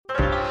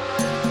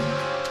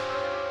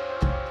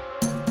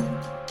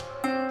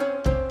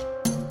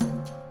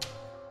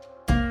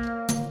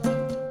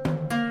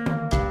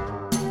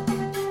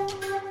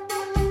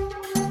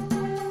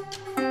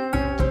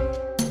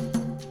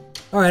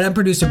right, I'm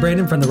producer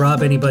Brandon from the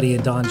Rob, Anybody,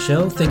 and Don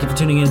show. Thank you for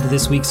tuning in to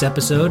this week's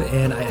episode,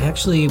 and I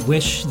actually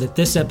wish that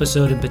this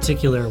episode in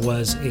particular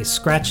was a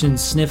scratch and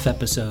sniff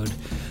episode,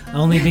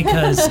 only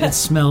because it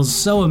smells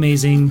so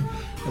amazing.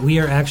 We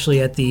are actually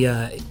at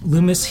the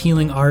Loomis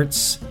Healing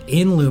Arts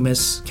in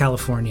Loomis,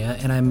 California,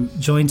 and I'm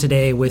joined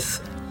today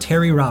with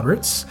Terry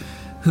Roberts,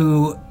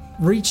 who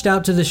reached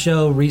out to the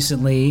show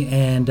recently,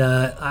 and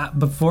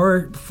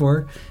before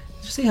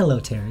just say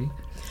hello, Terry.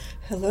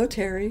 Hello,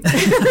 Terry.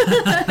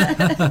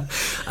 But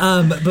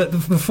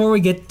before we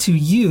get to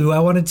you, I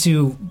wanted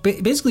to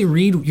basically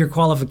read your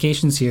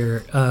qualifications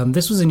here.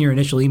 This was in your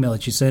initial email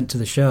that you sent to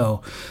the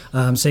show,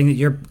 saying that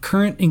your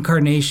current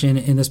incarnation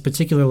in this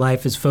particular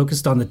life is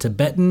focused on the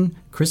Tibetan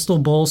crystal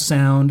bowl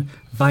sound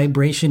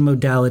vibration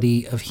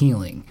modality of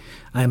healing.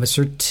 I am a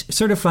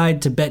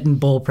certified Tibetan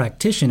bowl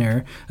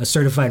practitioner, a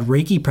certified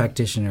Reiki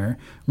practitioner,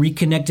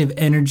 reconnective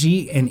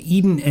energy and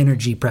Eden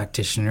energy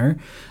practitioner,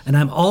 and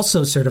I'm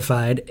also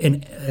certified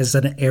as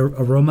an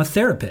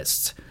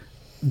aromatherapist.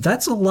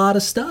 That's a lot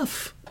of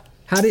stuff.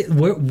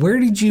 Where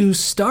did you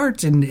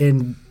start?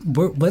 And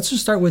let's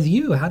just start with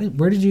you.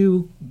 Where did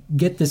you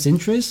get this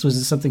interest? Was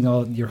it something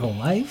all your whole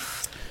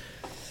life?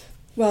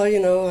 Well,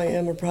 I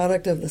am a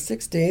product of the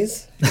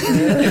 60s.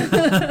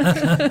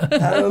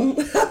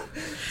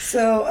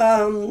 So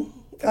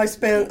I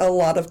spent a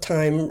lot of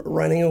time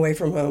running away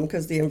from home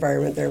because the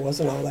environment there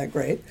wasn't all that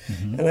great.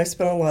 Mm-hmm. And I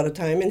spent a lot of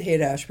time in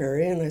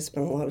Haight-Ashbury, and I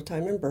spent a lot of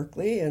time in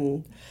Berkeley,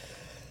 and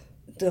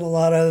did a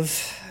lot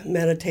of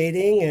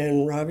meditating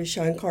and Ravi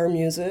Shankar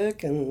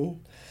music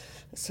and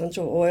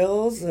essential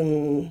oils.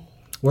 And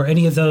were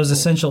any of those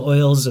essential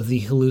oils of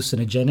the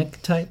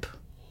hallucinogenic type?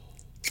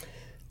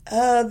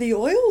 The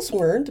oils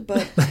weren't,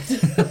 but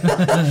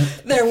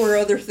there were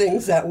other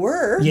things that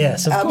were.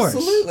 Yes, of course.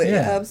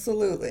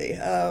 Absolutely.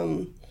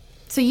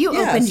 So you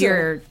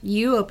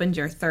opened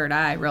your third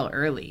eye real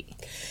early.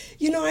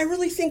 I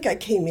really think I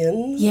came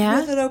in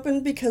with it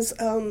open because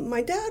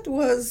my dad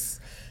was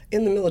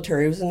in the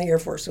military. He was in the Air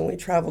Force, and we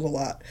traveled a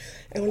lot.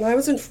 And when I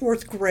was in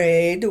fourth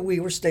grade, we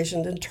were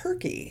stationed in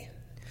Turkey.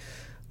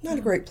 Not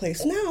a great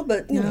place now,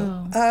 but you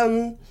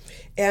know.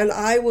 And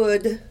I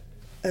would,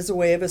 as a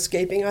way of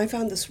escaping, I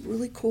found this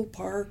really cool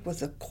park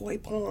with a koi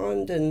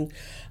pond, and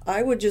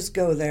I would just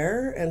go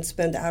there and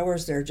spend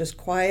hours there, just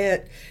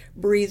quiet,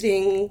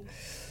 breathing,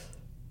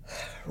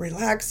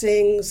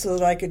 relaxing, so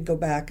that I could go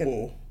back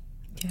and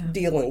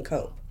deal and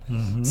cope.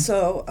 Mm-hmm.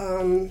 So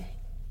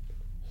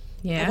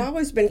I've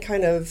always been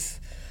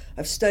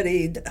I've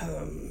studied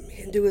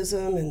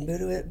Hinduism and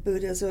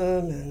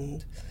Buddhism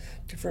and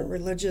different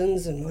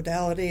religions and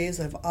modalities.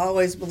 I've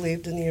always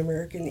believed in the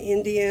American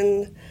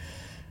Indian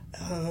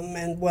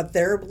and what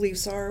their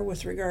beliefs are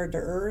with regard to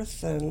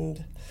Earth,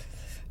 and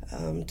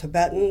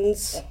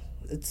Tibetans.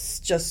 It's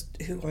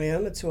just who I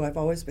am. It's who I've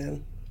always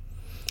been.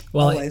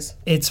 Well, always.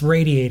 It's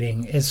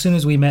radiating. As soon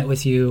as we met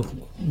with you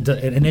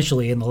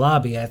initially in the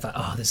lobby, I thought,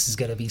 oh, this is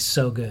going to be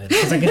so good.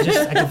 Because I could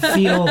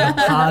feel the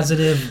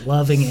positive,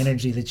 loving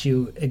energy that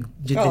you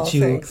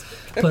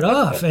put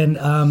off.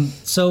 And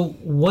so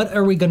what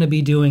are we going to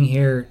be doing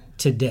here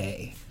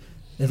today?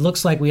 It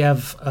looks like we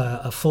have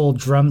a full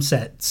drum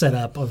set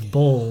up of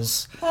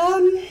bowls.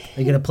 Are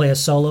you going to play a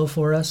solo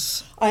for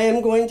us? I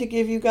am going to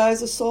give you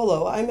guys a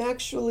solo. I'm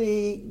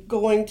actually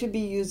going to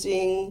be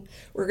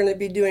we're going to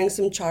be doing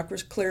some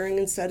chakras clearing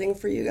and setting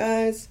for you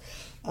guys.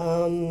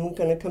 I'm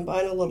going to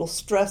combine a little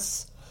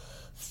stress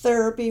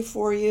therapy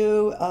for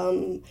you.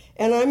 And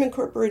I'm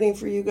incorporating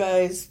for you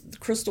guys the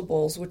crystal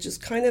bowls, which is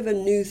kind of a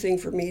new thing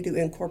for me to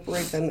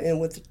incorporate them in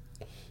with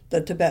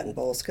the Tibetan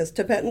bowls, because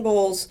Tibetan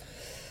bowls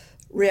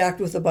react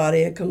with the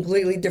body a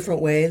completely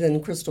different way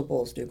than crystal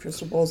bowls do.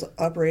 Crystal bowls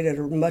operate at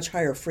a much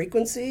higher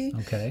frequency,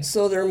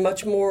 so they're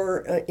much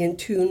more in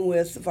tune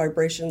with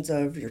vibrations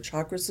of your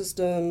chakra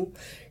system,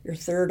 your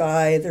third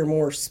eye. They're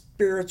more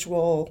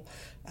spiritual.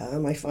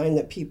 I find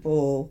that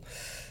people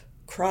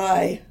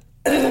cry,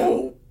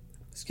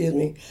 excuse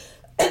me,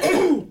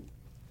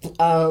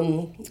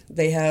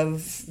 they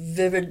have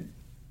vivid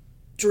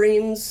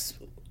dreams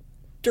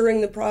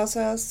during the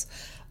process.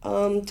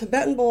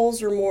 Tibetan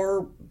bowls are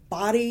more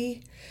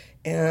body,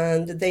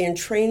 and they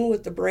entrain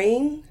with the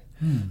brain.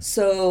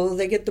 So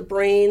they get the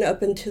brain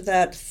up into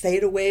that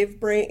theta wave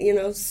brain,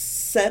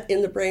 set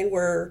in the brain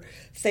where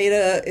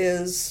theta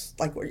is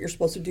like what you're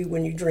supposed to do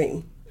when you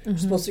dream. You're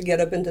supposed to get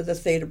up into the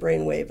theta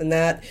brain wave, and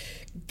that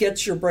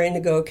gets your brain to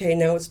go, okay,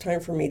 now it's time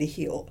for me to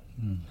heal.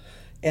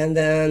 And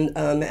then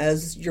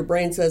as your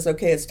brain says,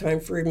 okay, it's time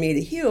for me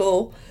to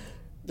heal,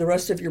 the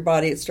rest of your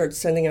body, it starts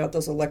sending out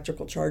those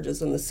electrical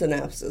charges in the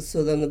synapses.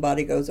 So then the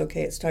body goes,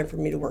 okay, it's time for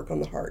me to work on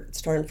the heart.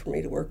 It's time for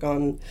me to work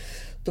on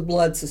the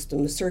blood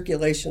system, the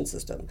circulation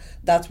system.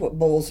 That's what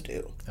bowls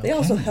do. Okay. They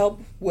also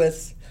help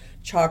with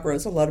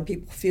chakras. A lot of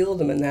people feel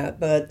them in that.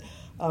 But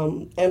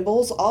and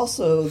bowls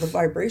also, the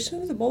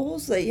vibration of the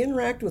bowls, they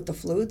interact with the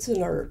fluids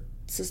in our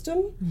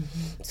system.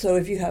 So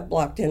if you have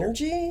blocked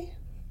energy,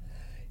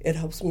 it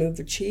helps move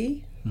the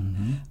chi.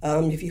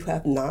 If you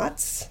have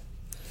knots,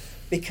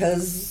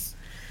 because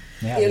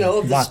Yeah, you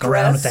know, the walk stress,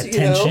 around with that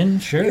tension. Know,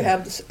 sure. You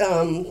have,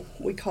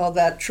 we call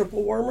that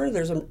triple warmer.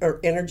 There's an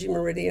energy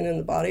meridian in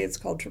the body. It's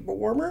called triple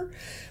warmer,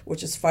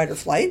 which is fight or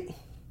flight.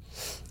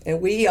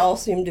 And we all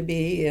seem to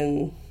be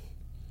in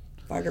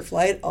fight or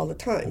flight all the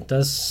time. It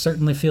does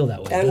certainly feel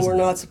that way. And we're it?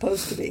 not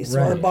supposed to be. So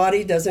Right. our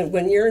body doesn't,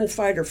 when you're in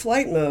fight or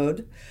flight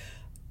mode,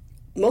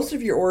 most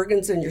of your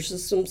organs and your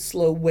system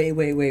slow way,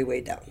 way, way,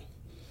 way down.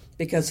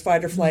 Because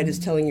fight or flight is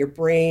telling your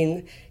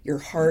brain, your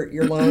heart,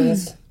 your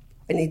lungs,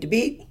 I need to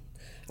beat,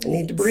 I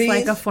need to breathe.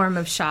 It's like a form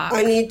of shock.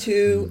 I need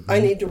to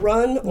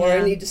run, or Yeah.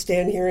 I need to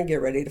stand here and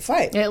get ready to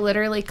fight. It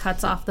literally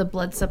cuts off the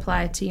blood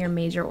supply to your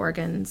major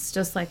organs,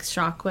 just like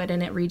shock would,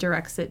 and it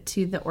redirects it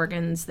to the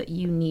organs that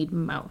you need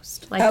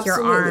most, like your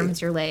Absolutely.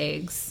 arms, your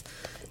legs.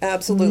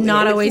 Absolutely.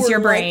 Not And if always we're your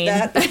like brain.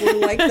 that, if we're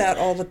like that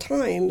all the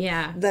time,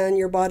 Yeah. then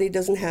your body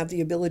doesn't have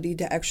the ability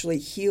to actually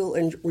heal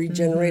and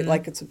regenerate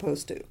like it's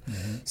supposed to.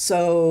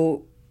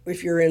 So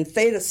if you're in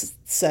theta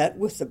set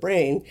with the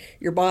brain,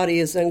 your body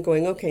is then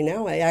going, okay,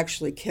 now I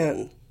actually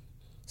can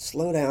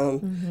slow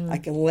down. I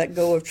can let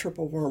go of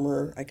triple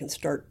warmer. I can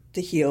start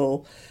to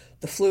heal.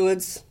 The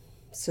fluids,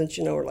 since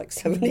you know we're like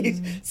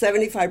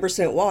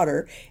 75%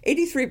 water,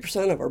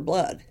 83% of our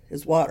blood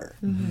is water.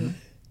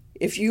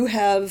 If you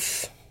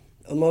have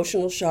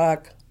emotional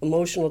shock,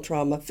 emotional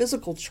trauma,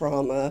 physical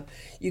trauma,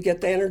 you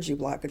get the energy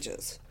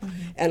blockages.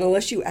 And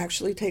unless you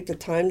actually take the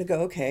time to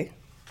go, okay,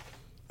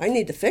 I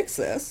need to fix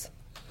this,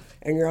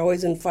 and you're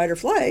always in fight or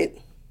flight,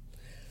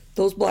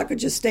 those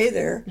blockages stay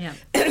there. Yeah.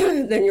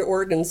 Then your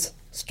organs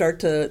start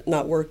to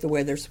not work the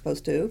way they're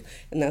supposed to,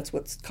 and that's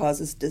what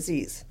causes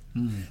disease.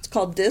 It's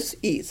called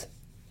dis-ease.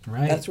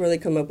 Right. That's where they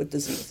come up with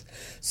disease.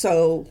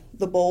 So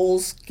the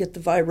bowls get the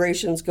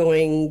vibrations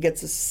going,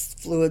 gets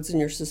the fluids in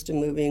your system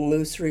moving,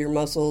 moves through your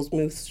muscles,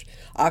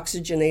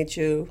 oxygenates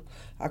you.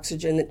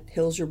 Oxygen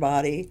heals your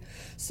body.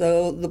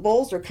 So the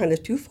bowls are kind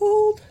of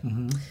twofold.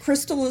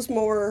 Crystal is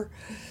more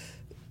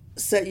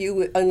set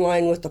you in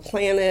line with the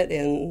planet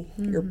and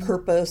your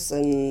purpose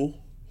and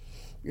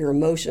your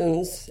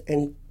emotions,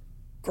 and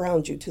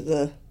ground you to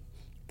the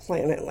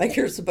planet like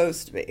you're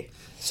supposed to be.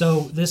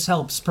 So this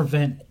helps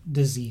prevent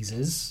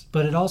diseases,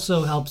 but it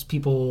also helps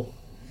people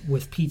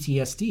with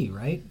PTSD,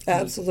 right?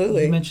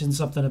 Absolutely. You mentioned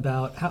something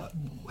about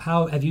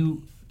how have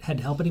you had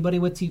to help anybody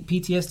with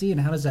PTSD,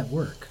 and how does that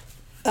work?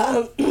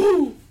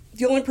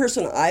 The only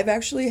person I've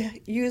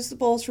actually used the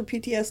bowls for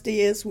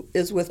PTSD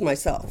is with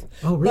myself.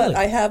 Oh, really? But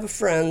I have a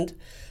friend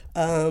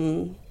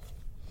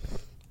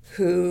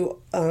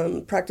who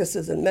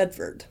practices in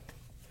Medford,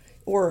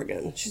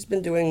 Oregon. She's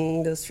been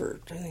doing this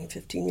for, I think,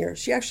 15 years.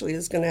 She actually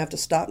is going to have to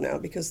stop now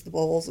because the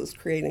bowls is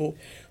creating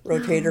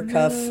rotator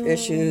cuff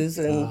issues,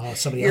 and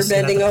somebody you're else is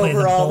gonna have bending to play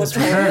over the all the bowls for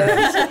her.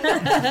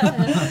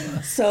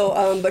 time.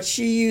 So, but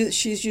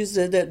she's used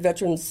it at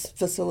veterans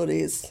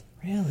facilities.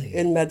 Really?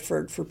 In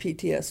Medford for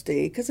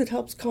PTSD, because it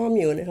helps calm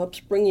you and it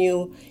helps bring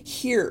you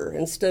here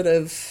instead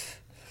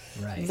of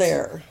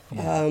there.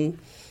 Yeah.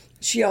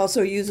 She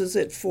also uses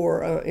it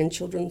for in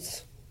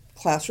children's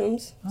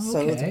classrooms. Oh, So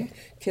okay.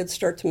 kids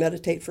start to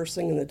meditate first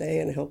thing in the day,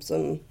 and it helps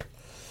them.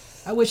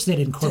 I wish they'd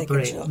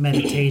incorporate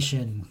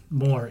meditation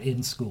more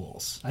in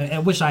schools. I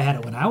wish I had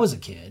it when I was a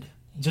kid,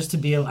 just to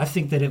be able. I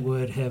think that it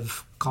would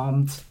have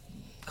calmed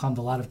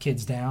a lot of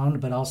kids down,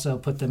 but also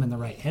put them in the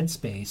right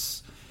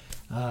headspace.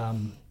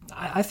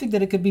 I think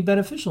that it could be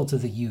beneficial to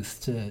the youth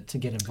to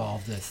get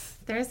involved with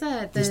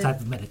this type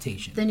of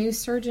meditation. The new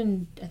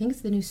surgeon, I think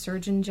it's the new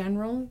Surgeon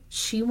General,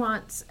 she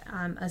wants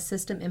a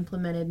system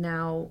implemented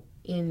now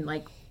in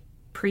like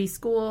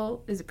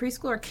preschool. Is it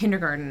preschool or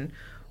kindergarten?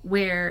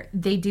 Where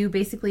they do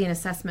basically an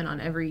assessment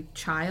on every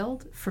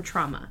child for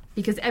trauma.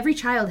 Because every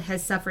child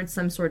has suffered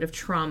some sort of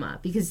trauma.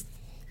 Because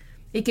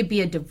it could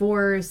be a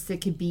divorce, it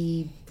could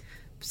be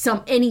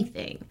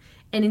anything.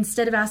 And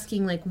instead of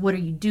asking, like, what are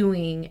you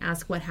doing,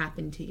 ask what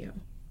happened to you.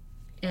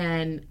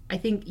 And I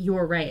think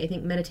you're right. I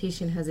think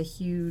meditation has a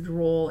huge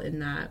role in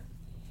that,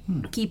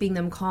 keeping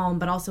them calm,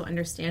 but also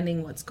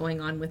understanding what's going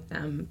on with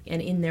them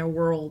and in their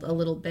world a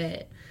little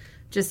bit,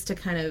 just to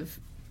kind of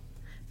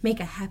make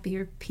a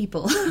happier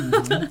people.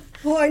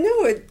 Well, I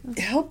know it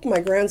helped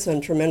my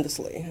grandson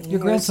tremendously. Your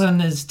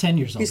grandson is 10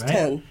 years old, He's right?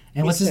 10.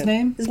 And what's He's his 10.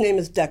 name? His name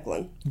is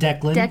Declan.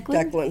 Declan?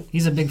 Declan.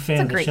 He's a big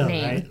fan of the great show,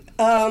 name. right?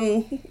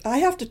 I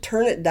have to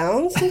turn it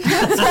down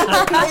sometimes in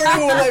the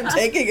morning when I'm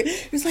taking it.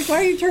 He's like, why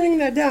are you turning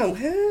that down?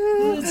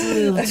 It's a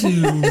little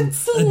too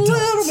It's a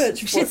little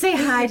bit. You should say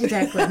hi to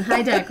Declan.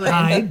 Hi, Declan.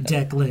 Hi,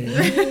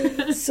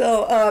 Declan.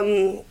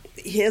 So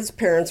his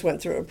parents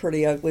went through a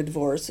pretty ugly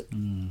divorce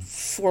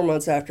 4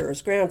 months after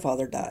his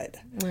grandfather died.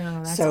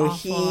 Wow, that's So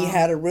awful. he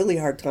had a really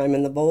hard time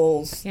in the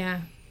bowls. Yeah.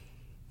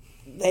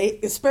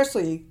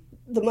 Especially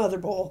the mother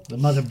bowl. The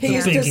mother He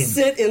used to biggin.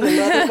 sit in the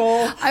mother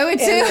bowl. I would and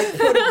too. I'd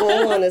put a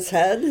bowl on his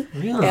head.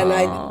 Really? And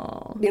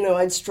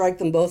I'd strike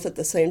them both at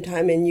the same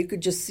time, and you could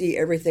just see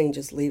everything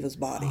just leave his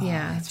body.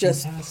 Yeah. That's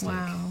Just fantastic.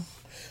 Wow.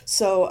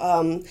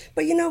 So,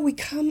 but we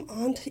come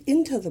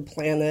into the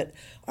planet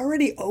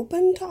already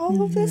open to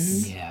all of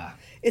this. Yeah.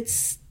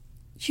 It's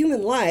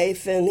human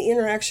life and the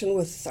interaction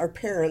with our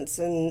parents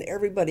and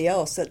everybody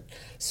else that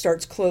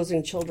starts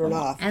closing children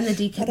off. And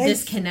the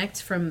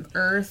disconnect from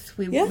Earth.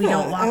 We Yeah,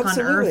 don't walk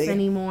absolutely. on Earth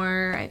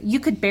anymore. You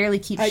could barely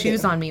keep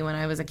shoes on me when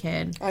I was a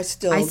kid. I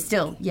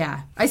still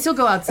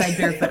go outside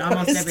barefoot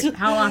almost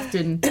how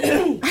often?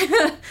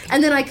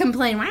 And then I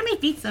complain, why are my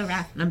feet so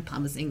rough? And I'm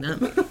pummelsing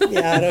them.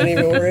 Yeah, I don't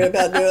even worry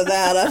about doing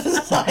that. I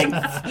was like,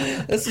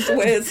 this is the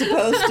way it's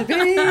supposed to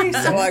be.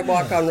 So I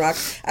walk on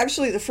rocks.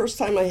 Actually, the first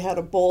time I had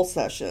a bowl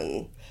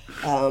session,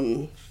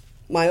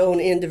 my own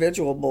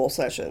individual bowl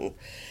session,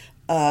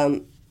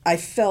 I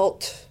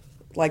felt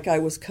like I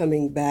was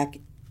coming back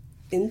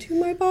into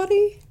my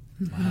body,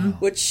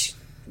 which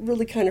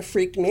really kind of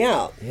freaked me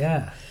out.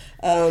 Yeah.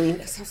 So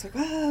I was like,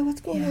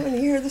 what's going on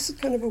here? This is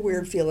kind of a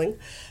weird feeling.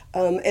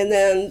 And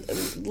then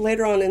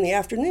later on in the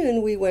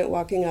afternoon, we went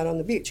walking out on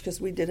the beach because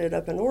we did it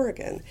up in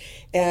Oregon.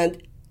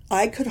 And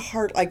I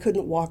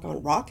couldn't walk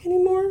on rock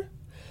anymore.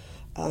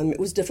 It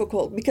was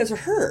difficult because it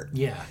hurt.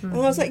 Yeah. And I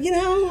was like,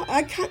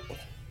 I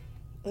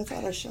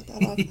thought I shut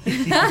that off.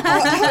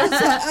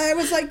 I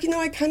was like,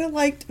 I kind of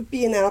liked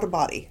being out of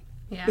body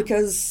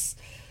because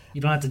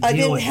you don't have to deal I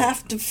didn't with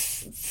have to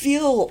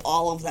feel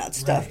all of that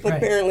stuff. Right, but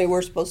right. apparently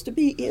we're supposed to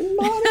be in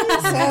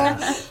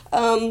body.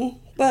 So,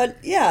 but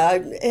yeah,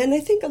 and I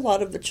think a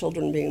lot of the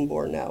children being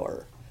born now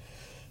are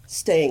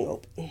staying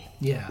open.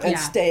 Yeah. And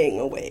staying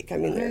awake. I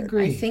mean,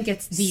 I think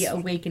it's the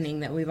awakening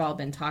that we've all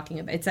been talking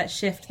about. It's that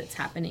shift that's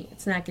happening.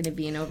 It's not going to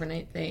be an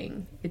overnight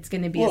thing. It's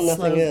going to be a slow...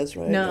 nothing is,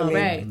 right? No,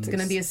 right. It's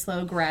going to be a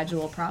slow,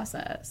 gradual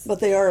process.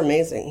 But they are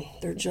amazing.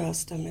 They're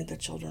just, the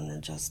children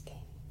are just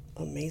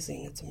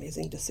amazing. It's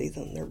amazing to see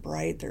them. They're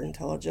bright, they're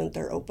intelligent,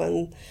 they're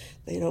open.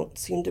 They don't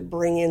seem to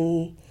bring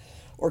in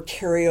or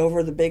carry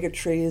over the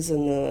bigotries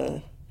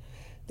and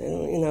they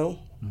don't,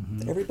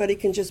 everybody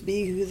can just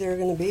be who they're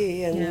going to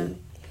be. And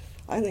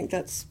I think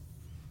that's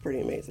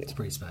pretty amazing. It's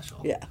pretty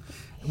special. Yeah.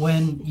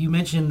 When you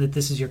mentioned that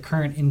this is your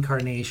current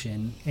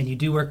incarnation and you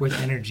do work with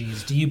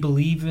energies, do you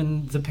believe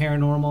in the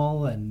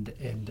paranormal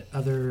and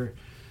other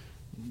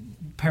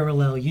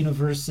parallel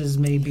universes,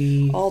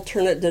 maybe?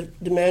 Alternate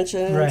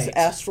dimensions, Right.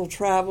 astral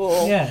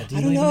travel. Yeah. Do you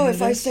I don't believe know in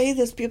if I this? say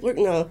this, people are...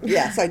 No.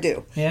 Yes, I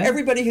do. Yeah?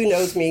 Everybody who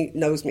knows me,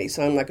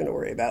 so I'm not going to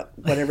worry about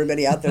what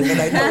everybody out there that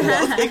I don't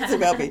know thinks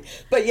about me.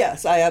 But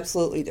yes, I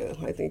absolutely do.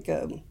 I think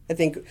I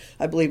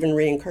believe in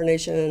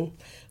reincarnation.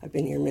 I've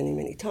been here many,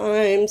 many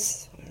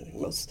times.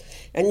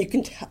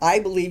 I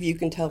believe you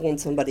can tell when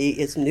somebody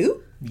is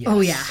new. Yes.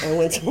 Oh, yeah. And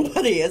when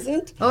somebody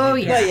isn't. Oh,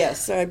 yeah. But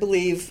yes, I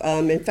believe,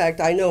 in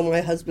fact, I know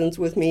my husband's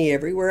with me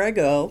everywhere I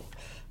go.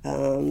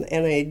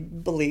 And I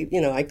believe,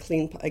 I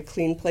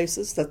clean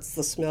places. That's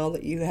the smell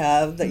that you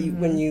have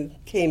when you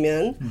came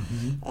in.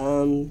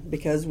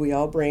 Because we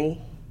all bring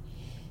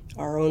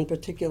our own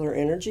particular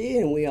energy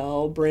and we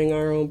all bring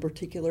our own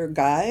particular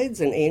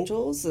guides and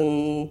angels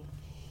and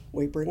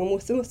we bring them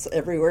with us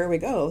everywhere we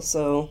go.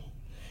 So,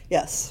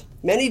 yes,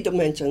 many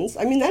dimensions.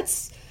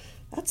 That's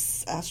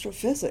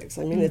astrophysics.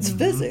 It's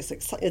physics.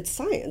 It's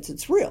science.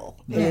 It's real.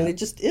 It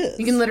just is.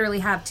 You can literally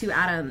have two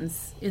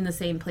atoms in the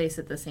same place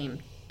or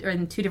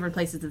in two different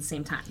places at the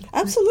same time.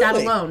 Absolutely. That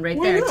alone right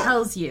Why there not?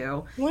 tells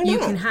you Why you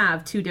not? can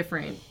have two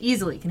different...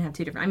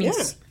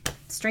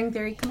 String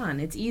theory, come on,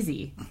 it's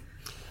easy.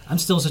 I'm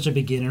still such a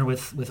beginner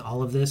with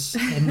all of this,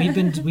 and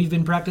we've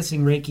been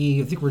practicing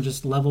Reiki. I think we're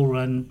just level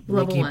one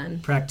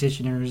Reiki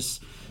practitioners.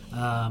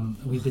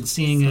 We've been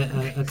seeing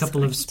a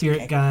couple of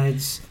spirit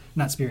guides,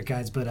 not spirit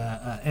guides, but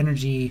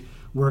energy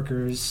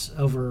workers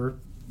over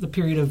the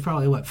period of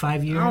probably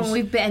 5 years. Oh,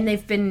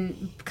 they've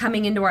been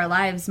coming into our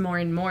lives more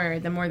and more.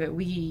 The more that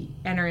we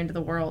enter into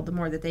the world, the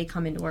more that they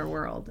come into our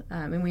world.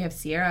 And we have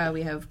Sierra,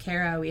 we have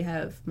Kara, we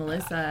have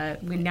Melissa.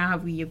 We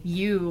have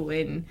you,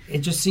 and it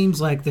just seems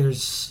like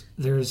there's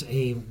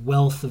a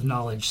wealth of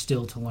knowledge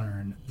still to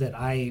learn that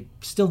I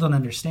still don't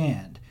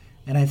understand.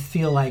 And I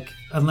feel like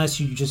unless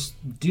you just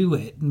do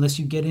it, unless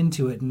you get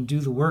into it and do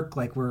the work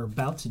like we're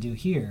about to do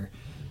here,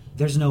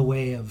 there's no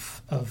way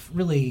of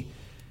really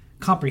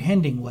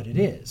comprehending what it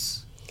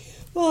is.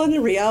 Well, and the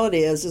reality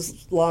is,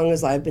 as long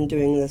as I've been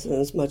doing this and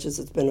as much as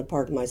it's been a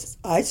part of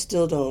I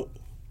still don't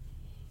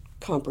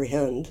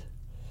comprehend.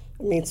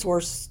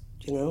 Source,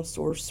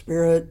 source,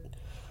 spirit,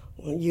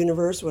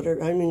 universe,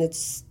 whatever.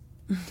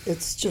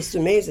 It's just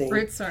amazing.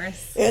 root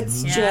source.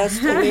 It's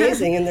just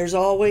amazing, and there's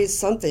always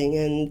something,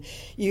 and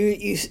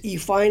you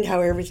find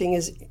how everything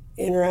is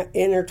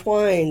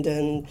intertwined,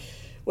 and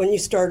when you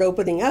start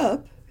opening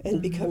up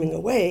and becoming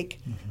awake,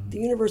 the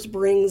universe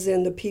brings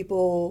in the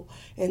people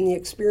and the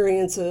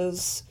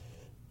experiences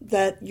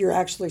that you're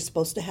actually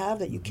supposed to have,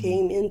 that you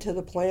came into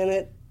the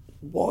planet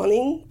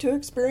wanting to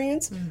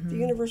experience. The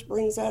universe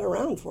brings that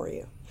around for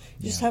you.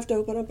 You just have to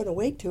open up and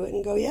awake to it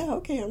and go, yeah,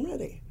 okay, I'm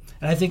ready.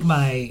 And I think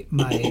my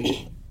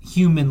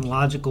human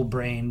logical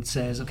brain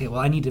says, okay,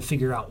 well, I need to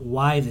figure out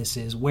why this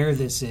is, where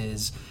this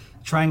is,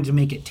 trying to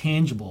make it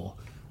tangible.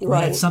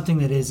 Right. It's something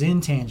that is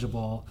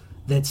intangible,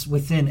 that's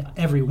within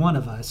every one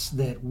of us,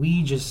 that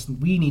we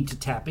need to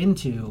tap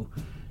into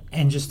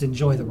and just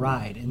enjoy the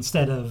ride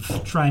instead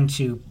of trying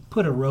to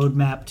put a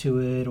roadmap to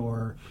it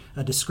or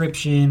a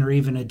description or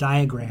even a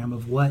diagram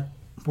of what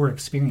we're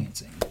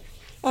experiencing.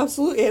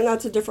 Absolutely, and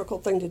that's a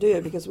difficult thing to do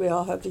because we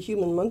all have the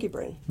human monkey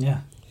brain.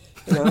 Yeah.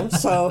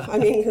 So, I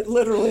mean,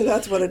 literally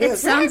that's what it is.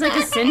 It sounds like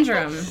a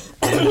syndrome.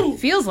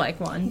 Feels like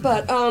one.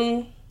 But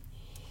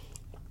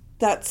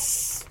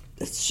it's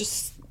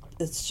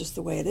just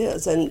the way it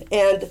is.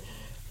 And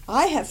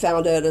I have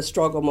found it a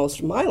struggle most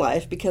of my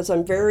life because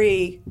I'm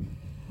very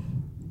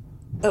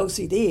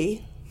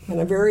OCD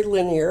and I'm very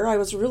linear. I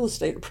was a real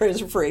estate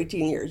appraiser for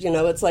 18 years.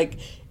 It's like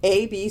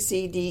A, B,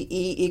 C, D,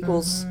 E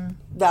equals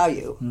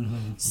value.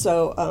 Mm-hmm.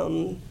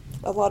 So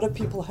a lot of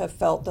people have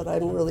felt that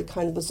I'm really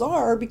kind of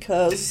bizarre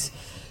because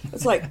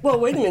it's like, well,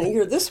 wait a minute,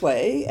 you're this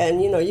way,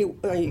 and you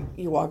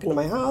walk into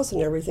my house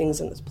and everything's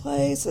in its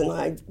place, and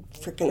I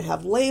freaking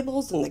have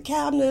labels in the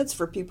cabinets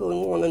for people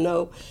who want to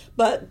know.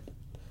 But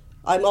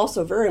I'm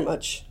also very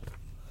much,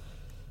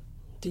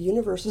 the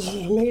universe is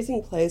an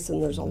amazing place,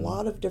 and there's a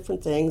lot of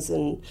different things,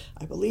 and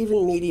I believe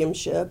in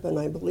mediumship, and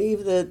I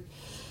believe that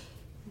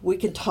we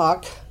can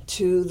talk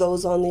to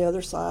those on the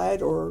other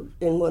side or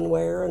in one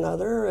way or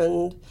another.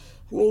 And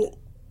I mean,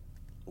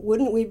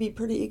 wouldn't we be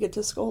pretty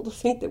egotistical to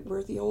think that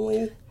we're the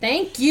only?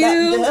 Thank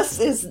you. This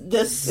is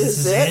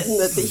it, and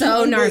that the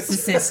so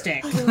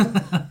narcissistic.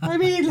 I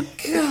mean,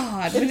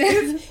 God.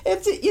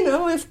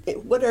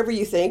 If whatever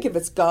you think, if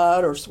it's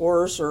God or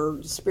source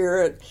or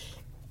spirit,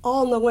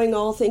 all knowing,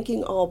 all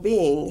thinking, all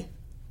being,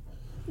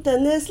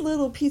 then this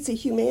little piece of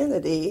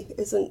humanity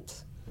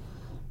isn't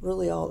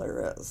really all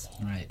there is.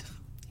 Right.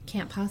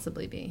 Can't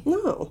possibly be.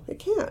 No, it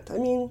can't. I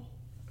mean,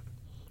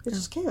 it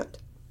just can't.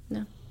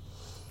 No.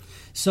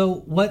 So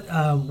what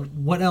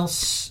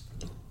else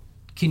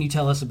can you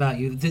tell us about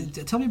you?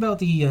 Tell me about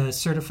the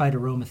certified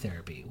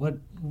aromatherapy.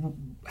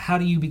 How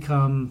do you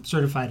become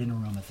certified in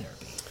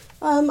aromatherapy?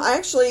 I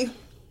actually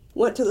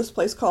went to this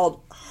place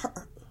called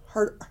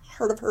Heart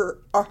of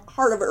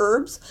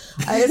Herbs.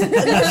 I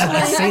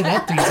say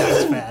that 3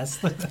 times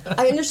fast.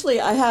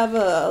 I have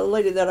a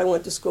lady that I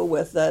went to school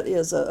with that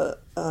is an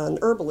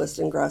herbalist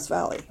in Grass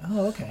Valley.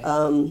 Oh, okay.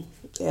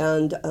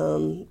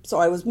 So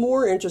I was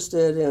more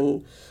interested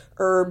in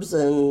herbs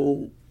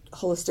and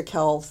holistic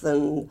health,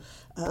 and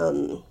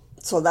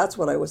so that's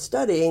what I was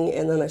studying.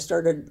 And then I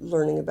started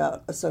learning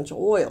about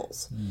essential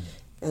oils.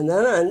 And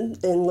then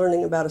in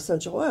learning about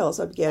essential oils,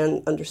 I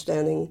began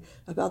understanding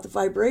about the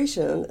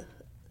vibration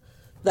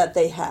that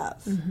they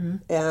have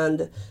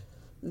and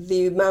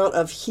the amount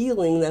of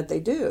healing that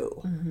they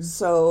do.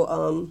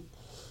 So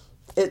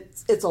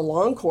it's a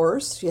long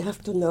course. You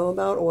have to know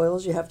about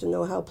oils. You have to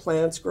know how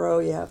plants grow.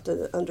 You have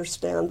to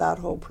understand that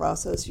whole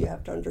process. You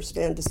have to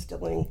understand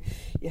distilling.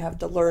 You have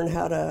to learn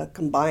how to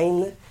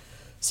combine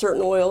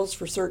certain oils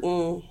for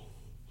certain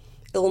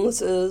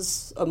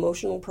illnesses,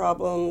 emotional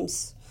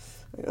problems.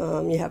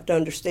 You have to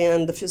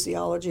understand the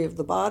physiology of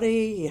the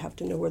body. You have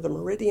to know where the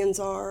meridians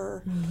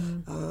are,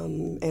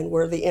 and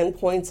where the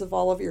endpoints of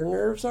all of your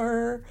nerves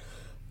are,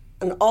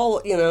 and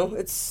all.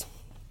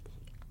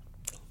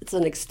 It's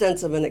an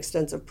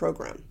extensive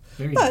program.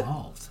 Very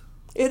involved.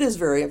 It is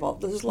very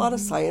involved. There's a lot of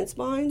science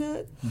behind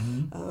it,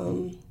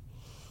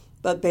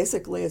 but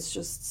basically, it's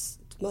just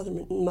Mother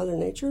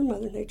Nature.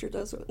 Mother Nature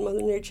does what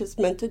Mother Nature is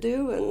meant to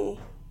do, and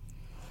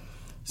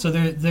so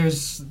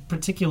there's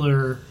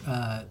particular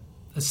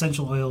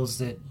essential oils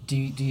that do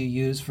you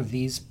use for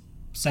these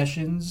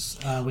sessions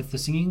with the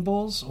singing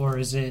bowls, or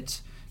is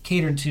it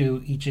catered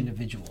to each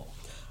individual?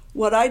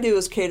 What I do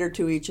is cater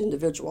to each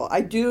individual.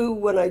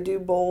 When I do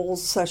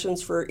bowls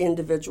sessions for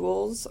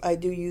individuals, I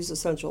do use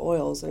essential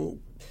oils,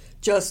 and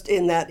just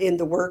in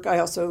the work, I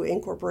also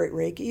incorporate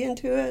Reiki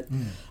into it.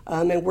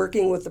 And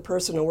working with the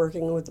person and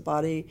working with the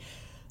body,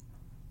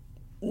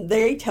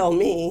 they tell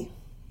me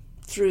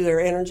through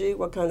their energy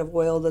what kind of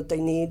oil that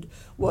they need,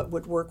 what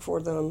would work for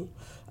them,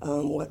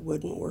 what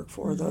wouldn't work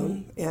for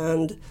them,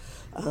 and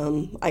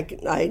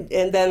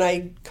then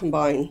I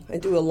combine. I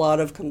do a lot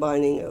of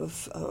combining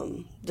of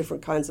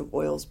different kinds of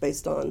oils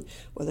based on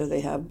whether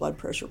they have blood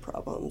pressure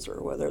problems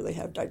or whether they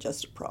have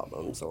digestive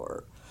problems,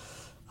 or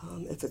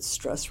if it's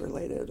stress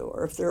related,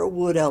 or if they're a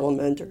wood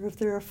element, or if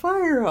they're a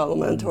fire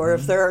element, or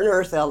if they're an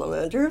earth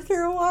element, or if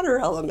they're a water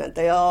element.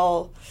 They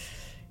all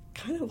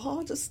kind of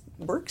all just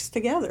works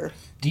together.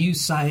 Do you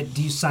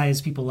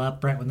size people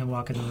up right when they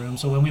walk in the room?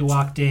 So when we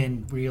walked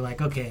in, were you like,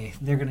 okay,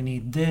 they're going to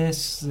need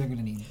this, they're going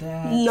to need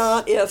that?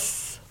 Not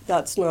if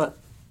that's not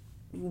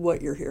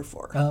what you're here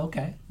for. Oh,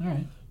 okay. All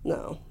right.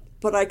 No.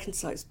 But I can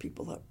size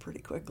people up pretty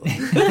quickly.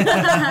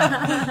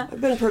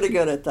 I've been pretty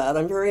good at that.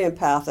 I'm very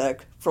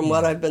empathic from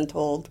what I've been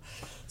told.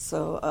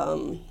 So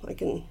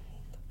I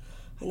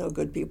know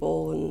good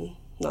people and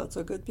not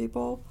so good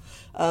people.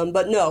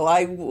 But no,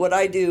 what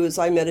I do is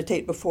I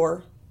meditate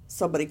before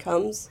somebody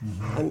comes,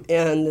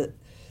 and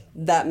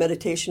that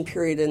meditation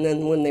period, and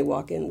then when they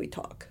walk in, we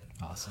talk.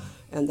 Awesome.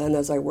 And then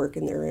as I work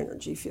in their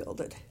energy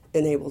field, it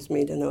enables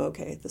me to know,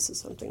 okay, this is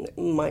something that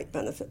might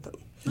benefit them.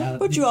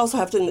 But you also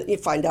have to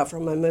find out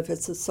from them if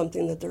it's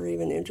something that they're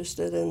even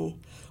interested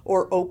in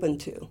or open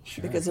to.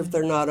 Sure. Because if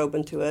they're not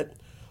open to it,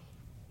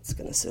 It's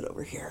going to sit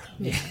over here.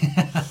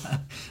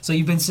 So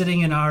you've been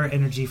sitting in our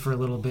energy for a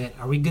little bit.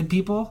 Are we good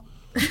people?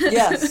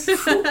 Yes.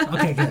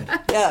 Okay, good.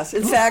 Yes.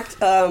 In fact,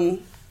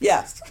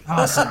 yes.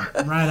 Awesome.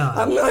 Right on.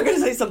 I'm not going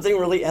to say something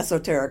really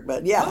esoteric,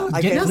 but yeah. Oh,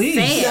 I get- can please.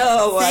 Say it.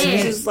 No, Say I'm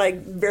it. just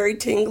like very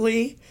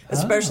tingly,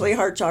 especially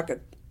hard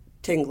chocolate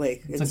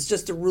tingly. It's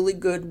just a really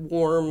good,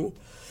 warm,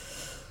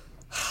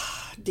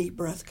 deep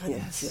breath kind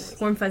of feeling.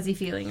 Warm, fuzzy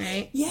feeling,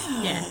 right?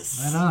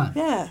 Yes. Right on.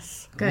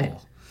 Yes. Good.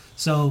 Cool.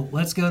 So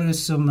let's go to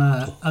some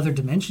other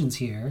dimensions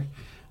here.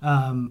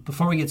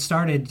 Before we get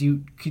started,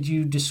 could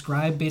you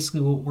describe basically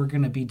what we're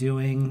going to be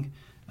doing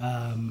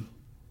in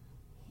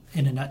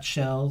a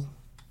nutshell,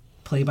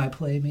 play by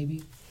play,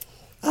 maybe?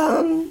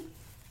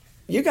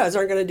 You guys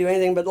aren't going to do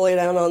anything but lay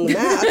down on the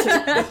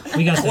mat.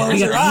 We got Close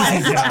your the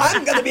eyes. easy job.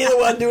 I'm going to be the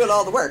one doing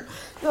all the work.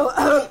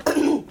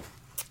 So,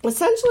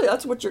 essentially,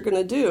 that's what you're going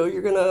to do.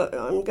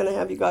 I'm going to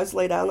have you guys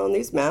lay down on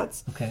these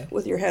mats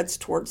with your heads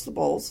towards the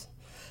bowls.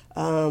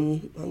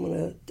 I'm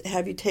going to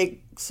have you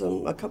take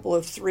a couple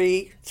of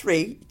three,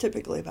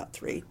 typically about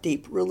 3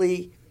 deep,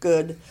 really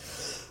good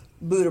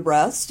Buddha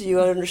breaths. Do you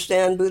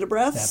understand Buddha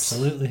breaths?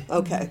 Absolutely.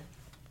 Okay.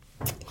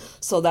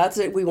 So that's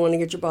it. We want to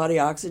get your body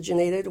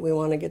oxygenated. We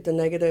want to get the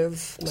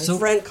negative. My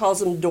friend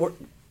calls them what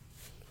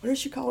does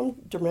she call them?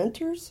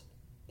 Dementors?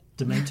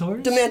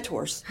 Dementors?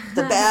 Dementors.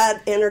 The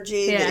bad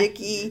energy, Yeah. the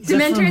icky.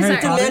 Dementors are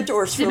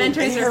Dementors from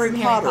Harry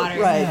Potter.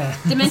 Right. Yeah.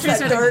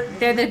 Dementors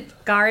they're the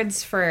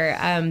guards for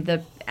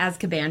the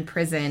Azkaban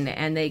prison,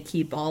 and they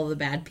keep all the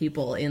bad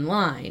people in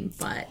line.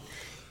 But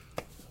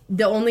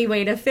the only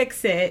way to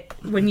fix it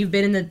when you've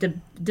been in the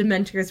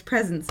Dementor's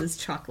presence is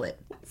chocolate.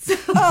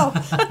 Oh,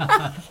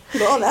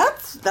 well,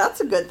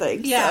 that's a good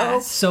thing. Yeah.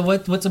 So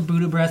what's a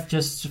Buddha breath,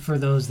 just for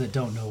those that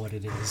don't know what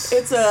it is?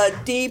 It's a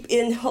deep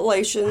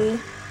inhalation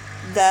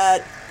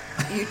that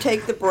you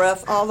take the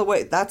breath all the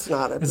way. That's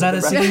not a Is that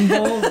a Buddha breath. singing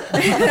bowl?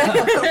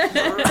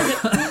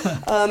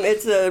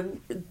 It's a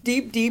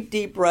deep, deep,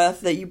 deep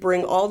breath that you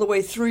bring all the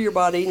way through your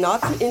body,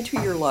 not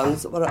into your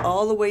lungs, but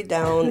all the way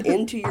down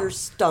into your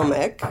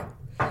stomach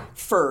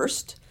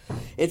first.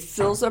 It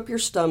fills up your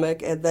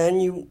stomach, and then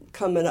you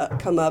come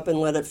up and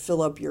let it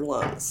fill up your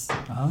lungs.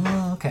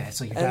 Oh, okay.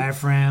 So your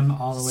diaphragm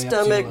all the way up to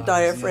your Stomach, lungs.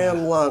 diaphragm,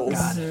 Yeah. lungs.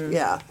 Got it.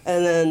 Yeah.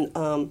 And then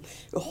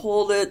you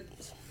hold it.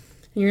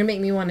 You're gonna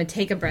make me want to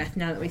take a breath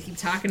now that we keep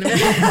talking about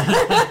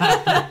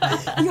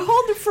it. You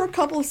hold it for a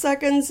couple of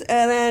seconds,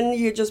 and then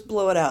you just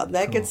blow it out.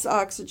 That gets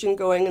oxygen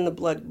going and the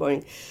blood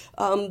going.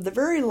 The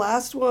very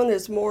last one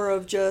is more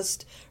of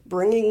just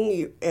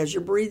as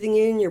you're breathing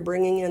in, you're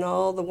bringing in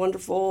all the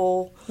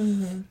wonderful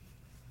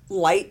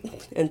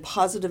light and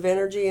positive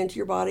energy into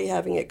your body,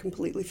 having it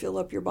completely fill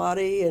up your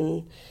body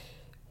and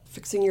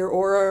fixing your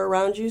aura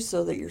around you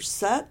so that you're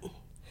set.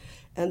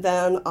 And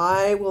then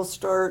I will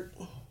start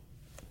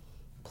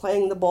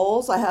playing the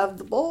bowls. I have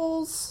the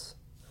bowls.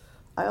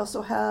 I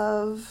also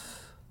have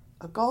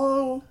a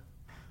gong.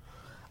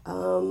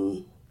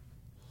 And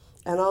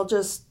I'll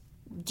just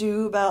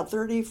do about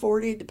 30,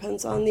 40,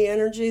 depends on the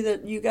energy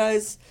that you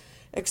guys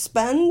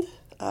expend.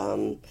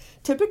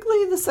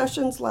 Typically, the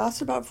sessions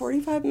last about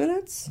 45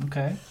 minutes.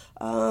 Okay.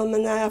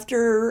 And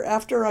after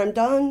I'm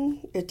done,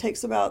 it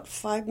takes about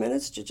 5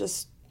 minutes to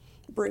just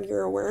bring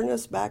your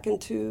awareness back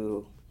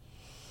into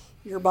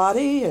your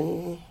body,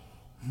 and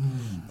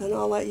then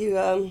I'll let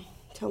you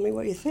tell me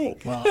what you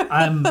think. Well,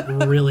 I'm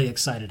really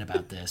excited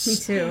about this. Me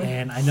too.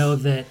 And I know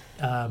that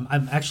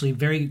I'm actually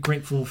very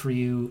grateful for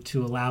you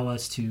to allow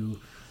us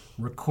to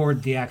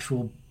record the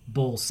actual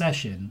bowl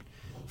session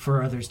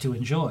for others to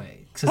enjoy.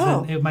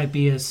 Because it might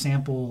be a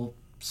sample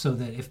so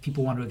that if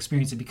people want to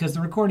experience it, because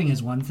the recording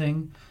is one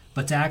thing,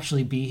 but to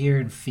actually be here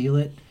and feel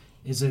it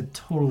is a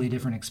totally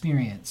different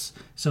experience.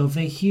 So if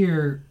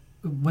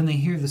when they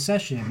hear the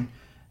session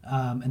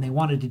and they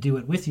wanted to do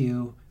it with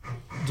you,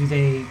 do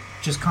they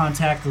just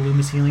contact the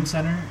Loomis Healing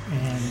Center?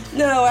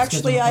 No,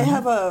 actually, schedule an I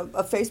have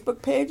a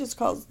Facebook page. It's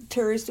called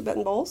Terry's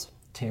Tibetan Bowls.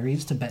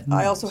 Terry's Tibetan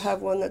I Bowls. also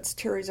have one that's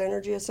Terry's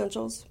Energy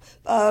Essentials.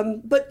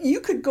 But you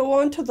could go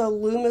on to the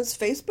Loomis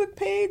Facebook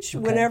page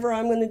whenever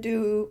I'm going to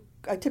do.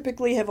 I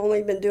typically have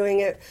only been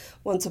doing it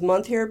once a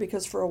month here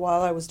because for a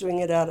while I was doing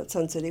it out at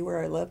Sun City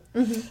where I live.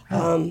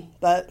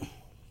 But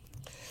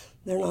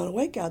they're not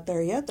awake out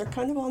there yet. They're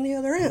kind of on the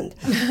other end.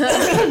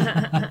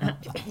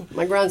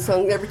 My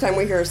grandson, every time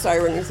we hear a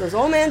siren, he says,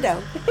 "Oh, man,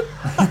 down."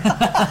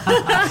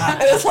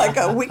 And it's like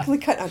a weekly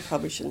kind. I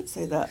probably shouldn't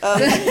say that.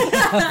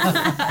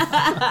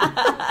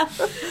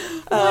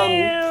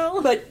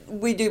 But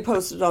we do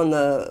post it on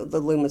the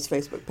Loomis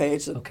Facebook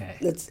page. Okay.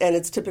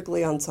 It's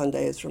typically on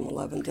Sundays from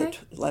 11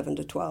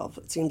 to 12.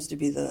 It seems to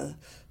be the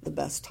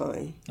best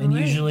time. And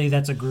usually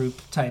that's a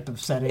group type of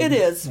setting. It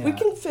is. Yeah. We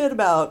can fit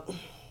about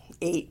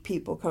 8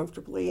 people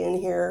comfortably in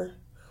here.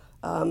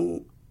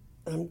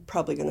 I'm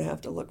probably going to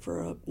have to look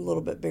for a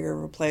little bit bigger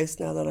of a place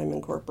now that I'm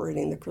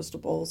incorporating the crystal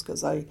bowls,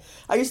 because I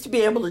used to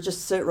be able to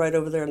just sit right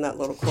over there in that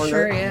little corner.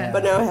 Sure, yeah.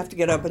 But now I have to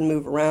get up and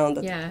move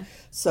around. Yeah.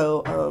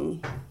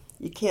 So,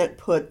 you can't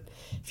put,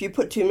 if you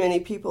put too many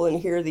people in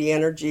here, the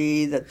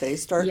energy that they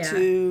start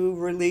to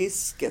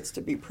release gets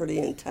to be pretty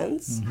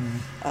intense.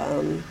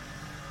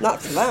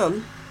 Not for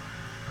them.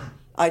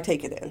 I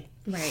take it in.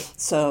 Right.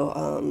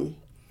 So,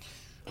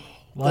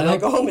 then I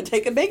go home and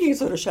take a baking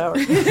soda shower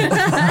to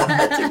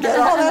get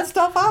all that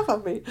stuff off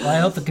of me. Well, I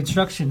hope the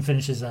construction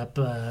finishes up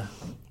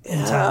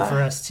in time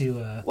for us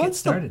to get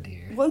started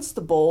here. Once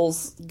the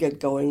bowls get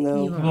going,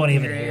 though, you won't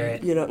even hear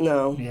it. You don't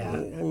know. Yeah. I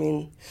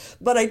mean,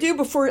 but I do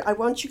I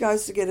want you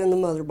guys to get in the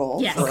mother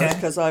bowl first,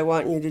 because I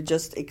want you to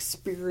just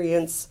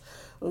experience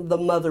the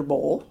mother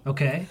bowl.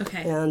 Okay.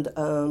 And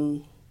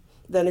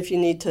then if you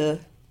need to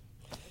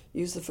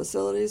use the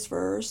facilities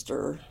first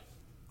or...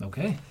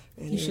 Okay.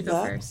 You should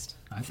go first.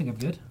 I think I'm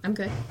good. I'm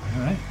good.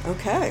 All right.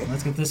 Okay.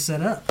 Let's get this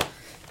set up.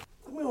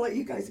 I'm going to let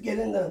you guys get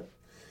in the...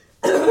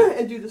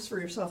 and do this for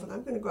yourself. And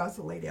I'm going to go ask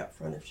the lady out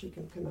front if she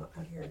can come out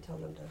here and tell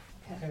them to...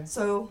 Okay.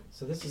 So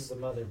this is the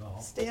mother bowl.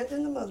 Stand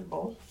in the mother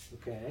bowl.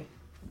 Okay.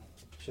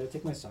 Should I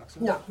take my socks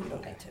off? No, you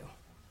don't need to.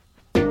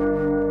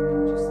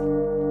 Just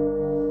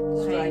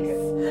strike it.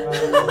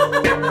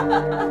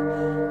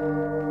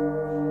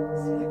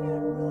 See, I get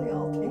it really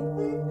all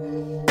tingly.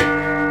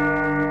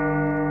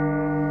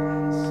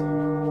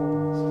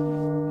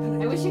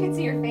 I wish you could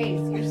see your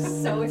face. You're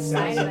so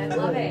excited. I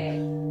love it.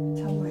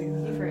 Tell my...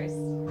 You first.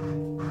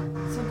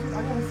 So good.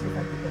 I'm going to see if I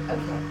can get...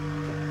 Okay.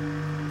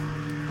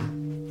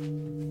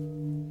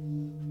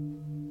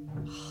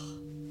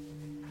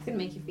 It's going to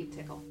make your feet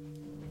tickle.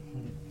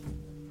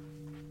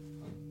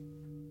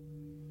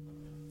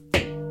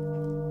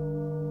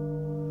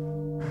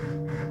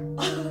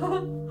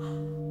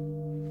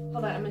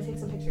 Hold on, I'm going to take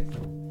some pictures.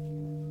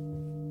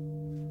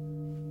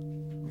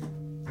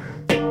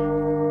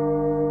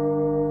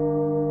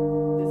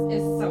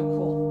 This is so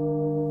cool.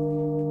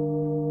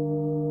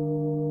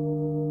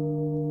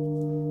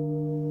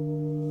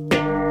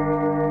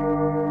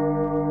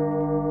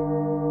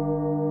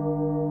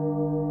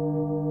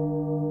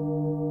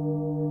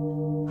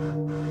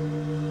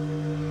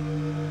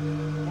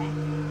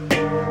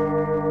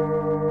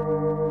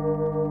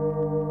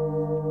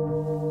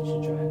 You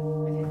should try it.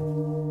 Okay.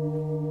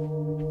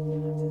 You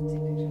don't have to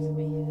take pictures of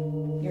me.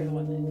 You're the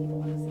one that people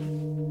want to see.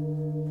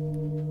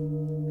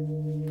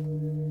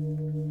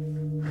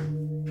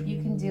 You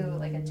can do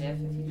like a GIF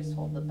if you just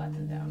hold the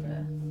button down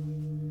to.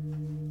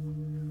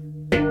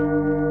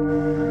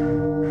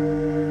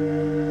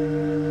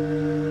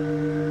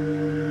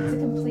 It's a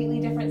completely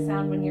different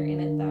sound when you're in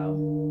it, though.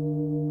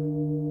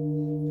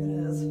 It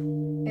is.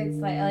 It's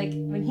like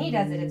when he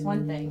does it, it's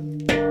one thing.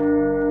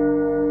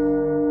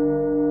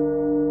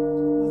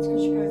 That's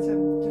because you guys have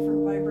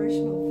different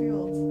vibrational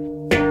fields.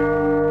 I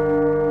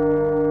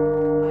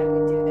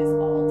would do this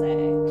all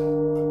day.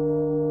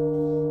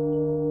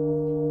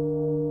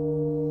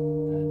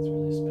 That's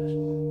really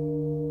special.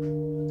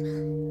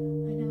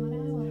 I know what I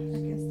want for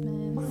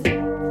Christmas. I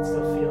can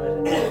still feel it.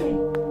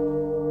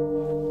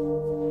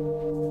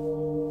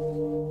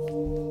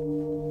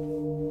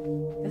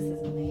 This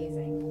is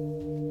amazing.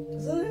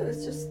 Isn't it?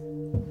 It's just...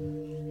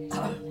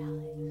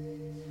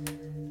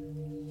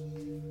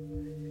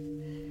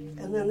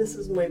 And then this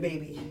is my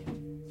baby.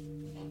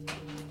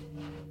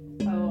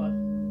 Oh,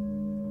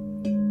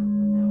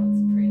 that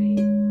one's pretty.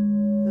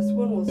 This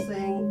one will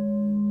sing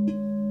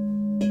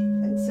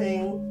and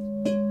sing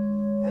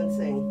and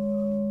sing.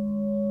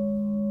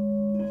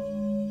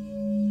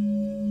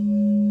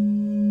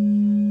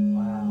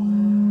 Wow.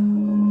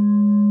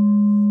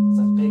 That's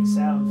a big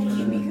sound. They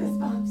give me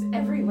goosebumps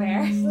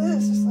everywhere.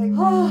 It's just like...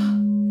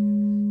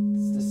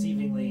 It's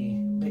deceivingly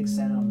big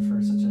sound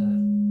for such a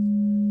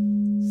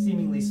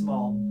seemingly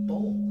small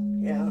bowl.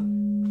 Yeah.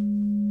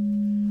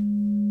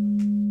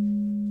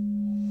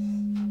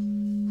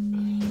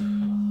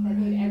 That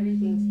made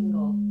everything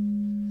tingle.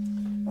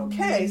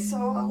 Okay, so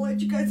I'll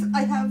let you guys...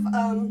 I have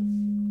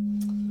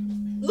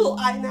little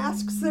eye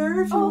masks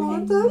there if you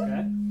want them.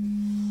 Okay.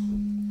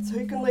 So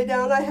you can lay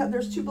down.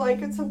 There's 2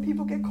 blankets. Some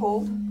people get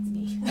cold It's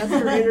me. as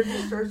their energy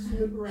starts to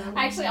move around.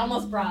 I actually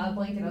almost brought a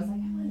blanket. I was like,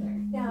 I wonder.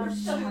 No, I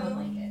There's still have a 2.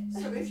 blanket.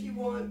 So if you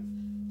want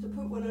to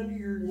put one under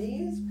your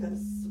knees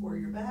or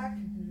your back,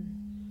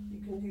 you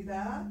can do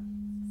that.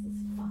 This is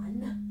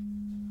fun.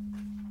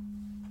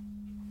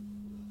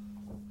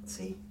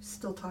 See,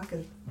 still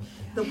talking.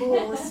 The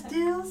bowl is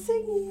still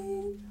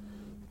singing.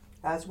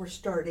 As we're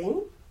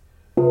starting,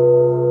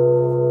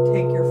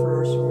 take your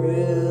first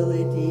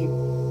really deep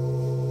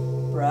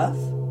breath.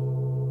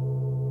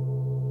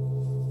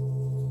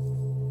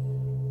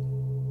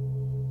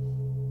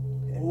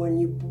 And when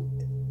you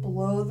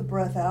blow the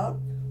breath out,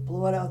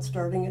 blow it out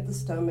starting at the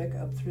stomach,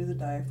 up through the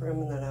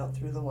diaphragm, and then out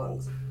through the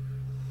lungs.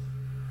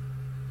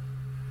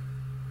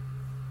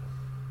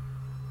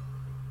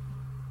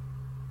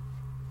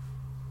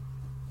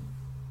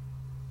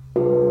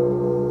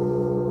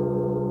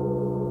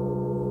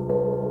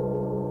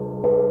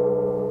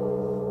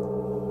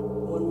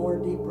 One more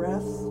deep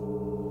breath.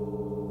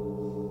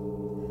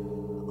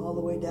 All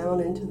the way down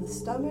into the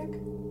stomach.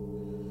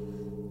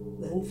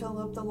 Then fill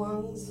up the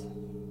lungs.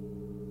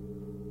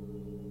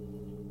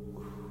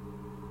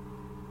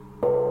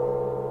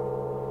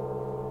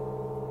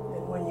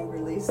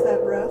 release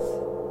that breath,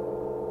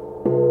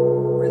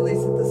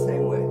 release it the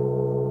same way.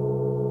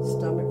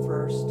 Stomach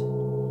first,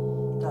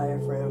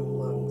 diaphragm,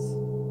 lungs.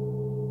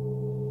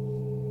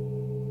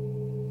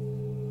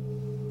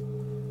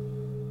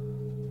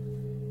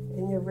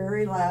 In your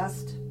very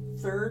last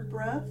third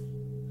breath,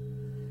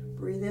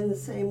 breathe in the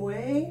same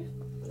way.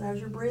 And as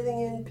you're breathing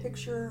in,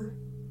 picture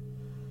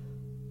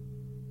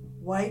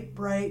white,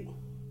 bright,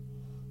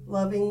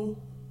 loving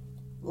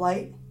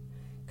light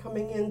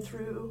coming in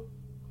through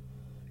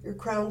your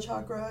crown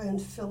chakra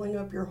and filling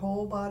up your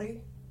whole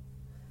body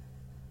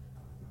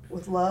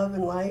with love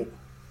and light.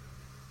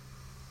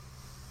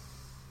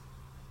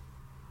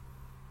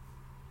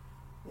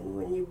 And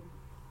when you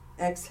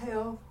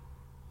exhale,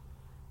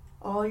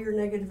 all your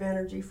negative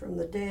energy from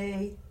the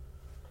day,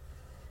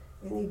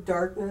 any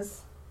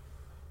darkness,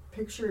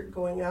 picture it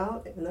going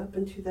out and up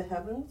into the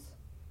heavens.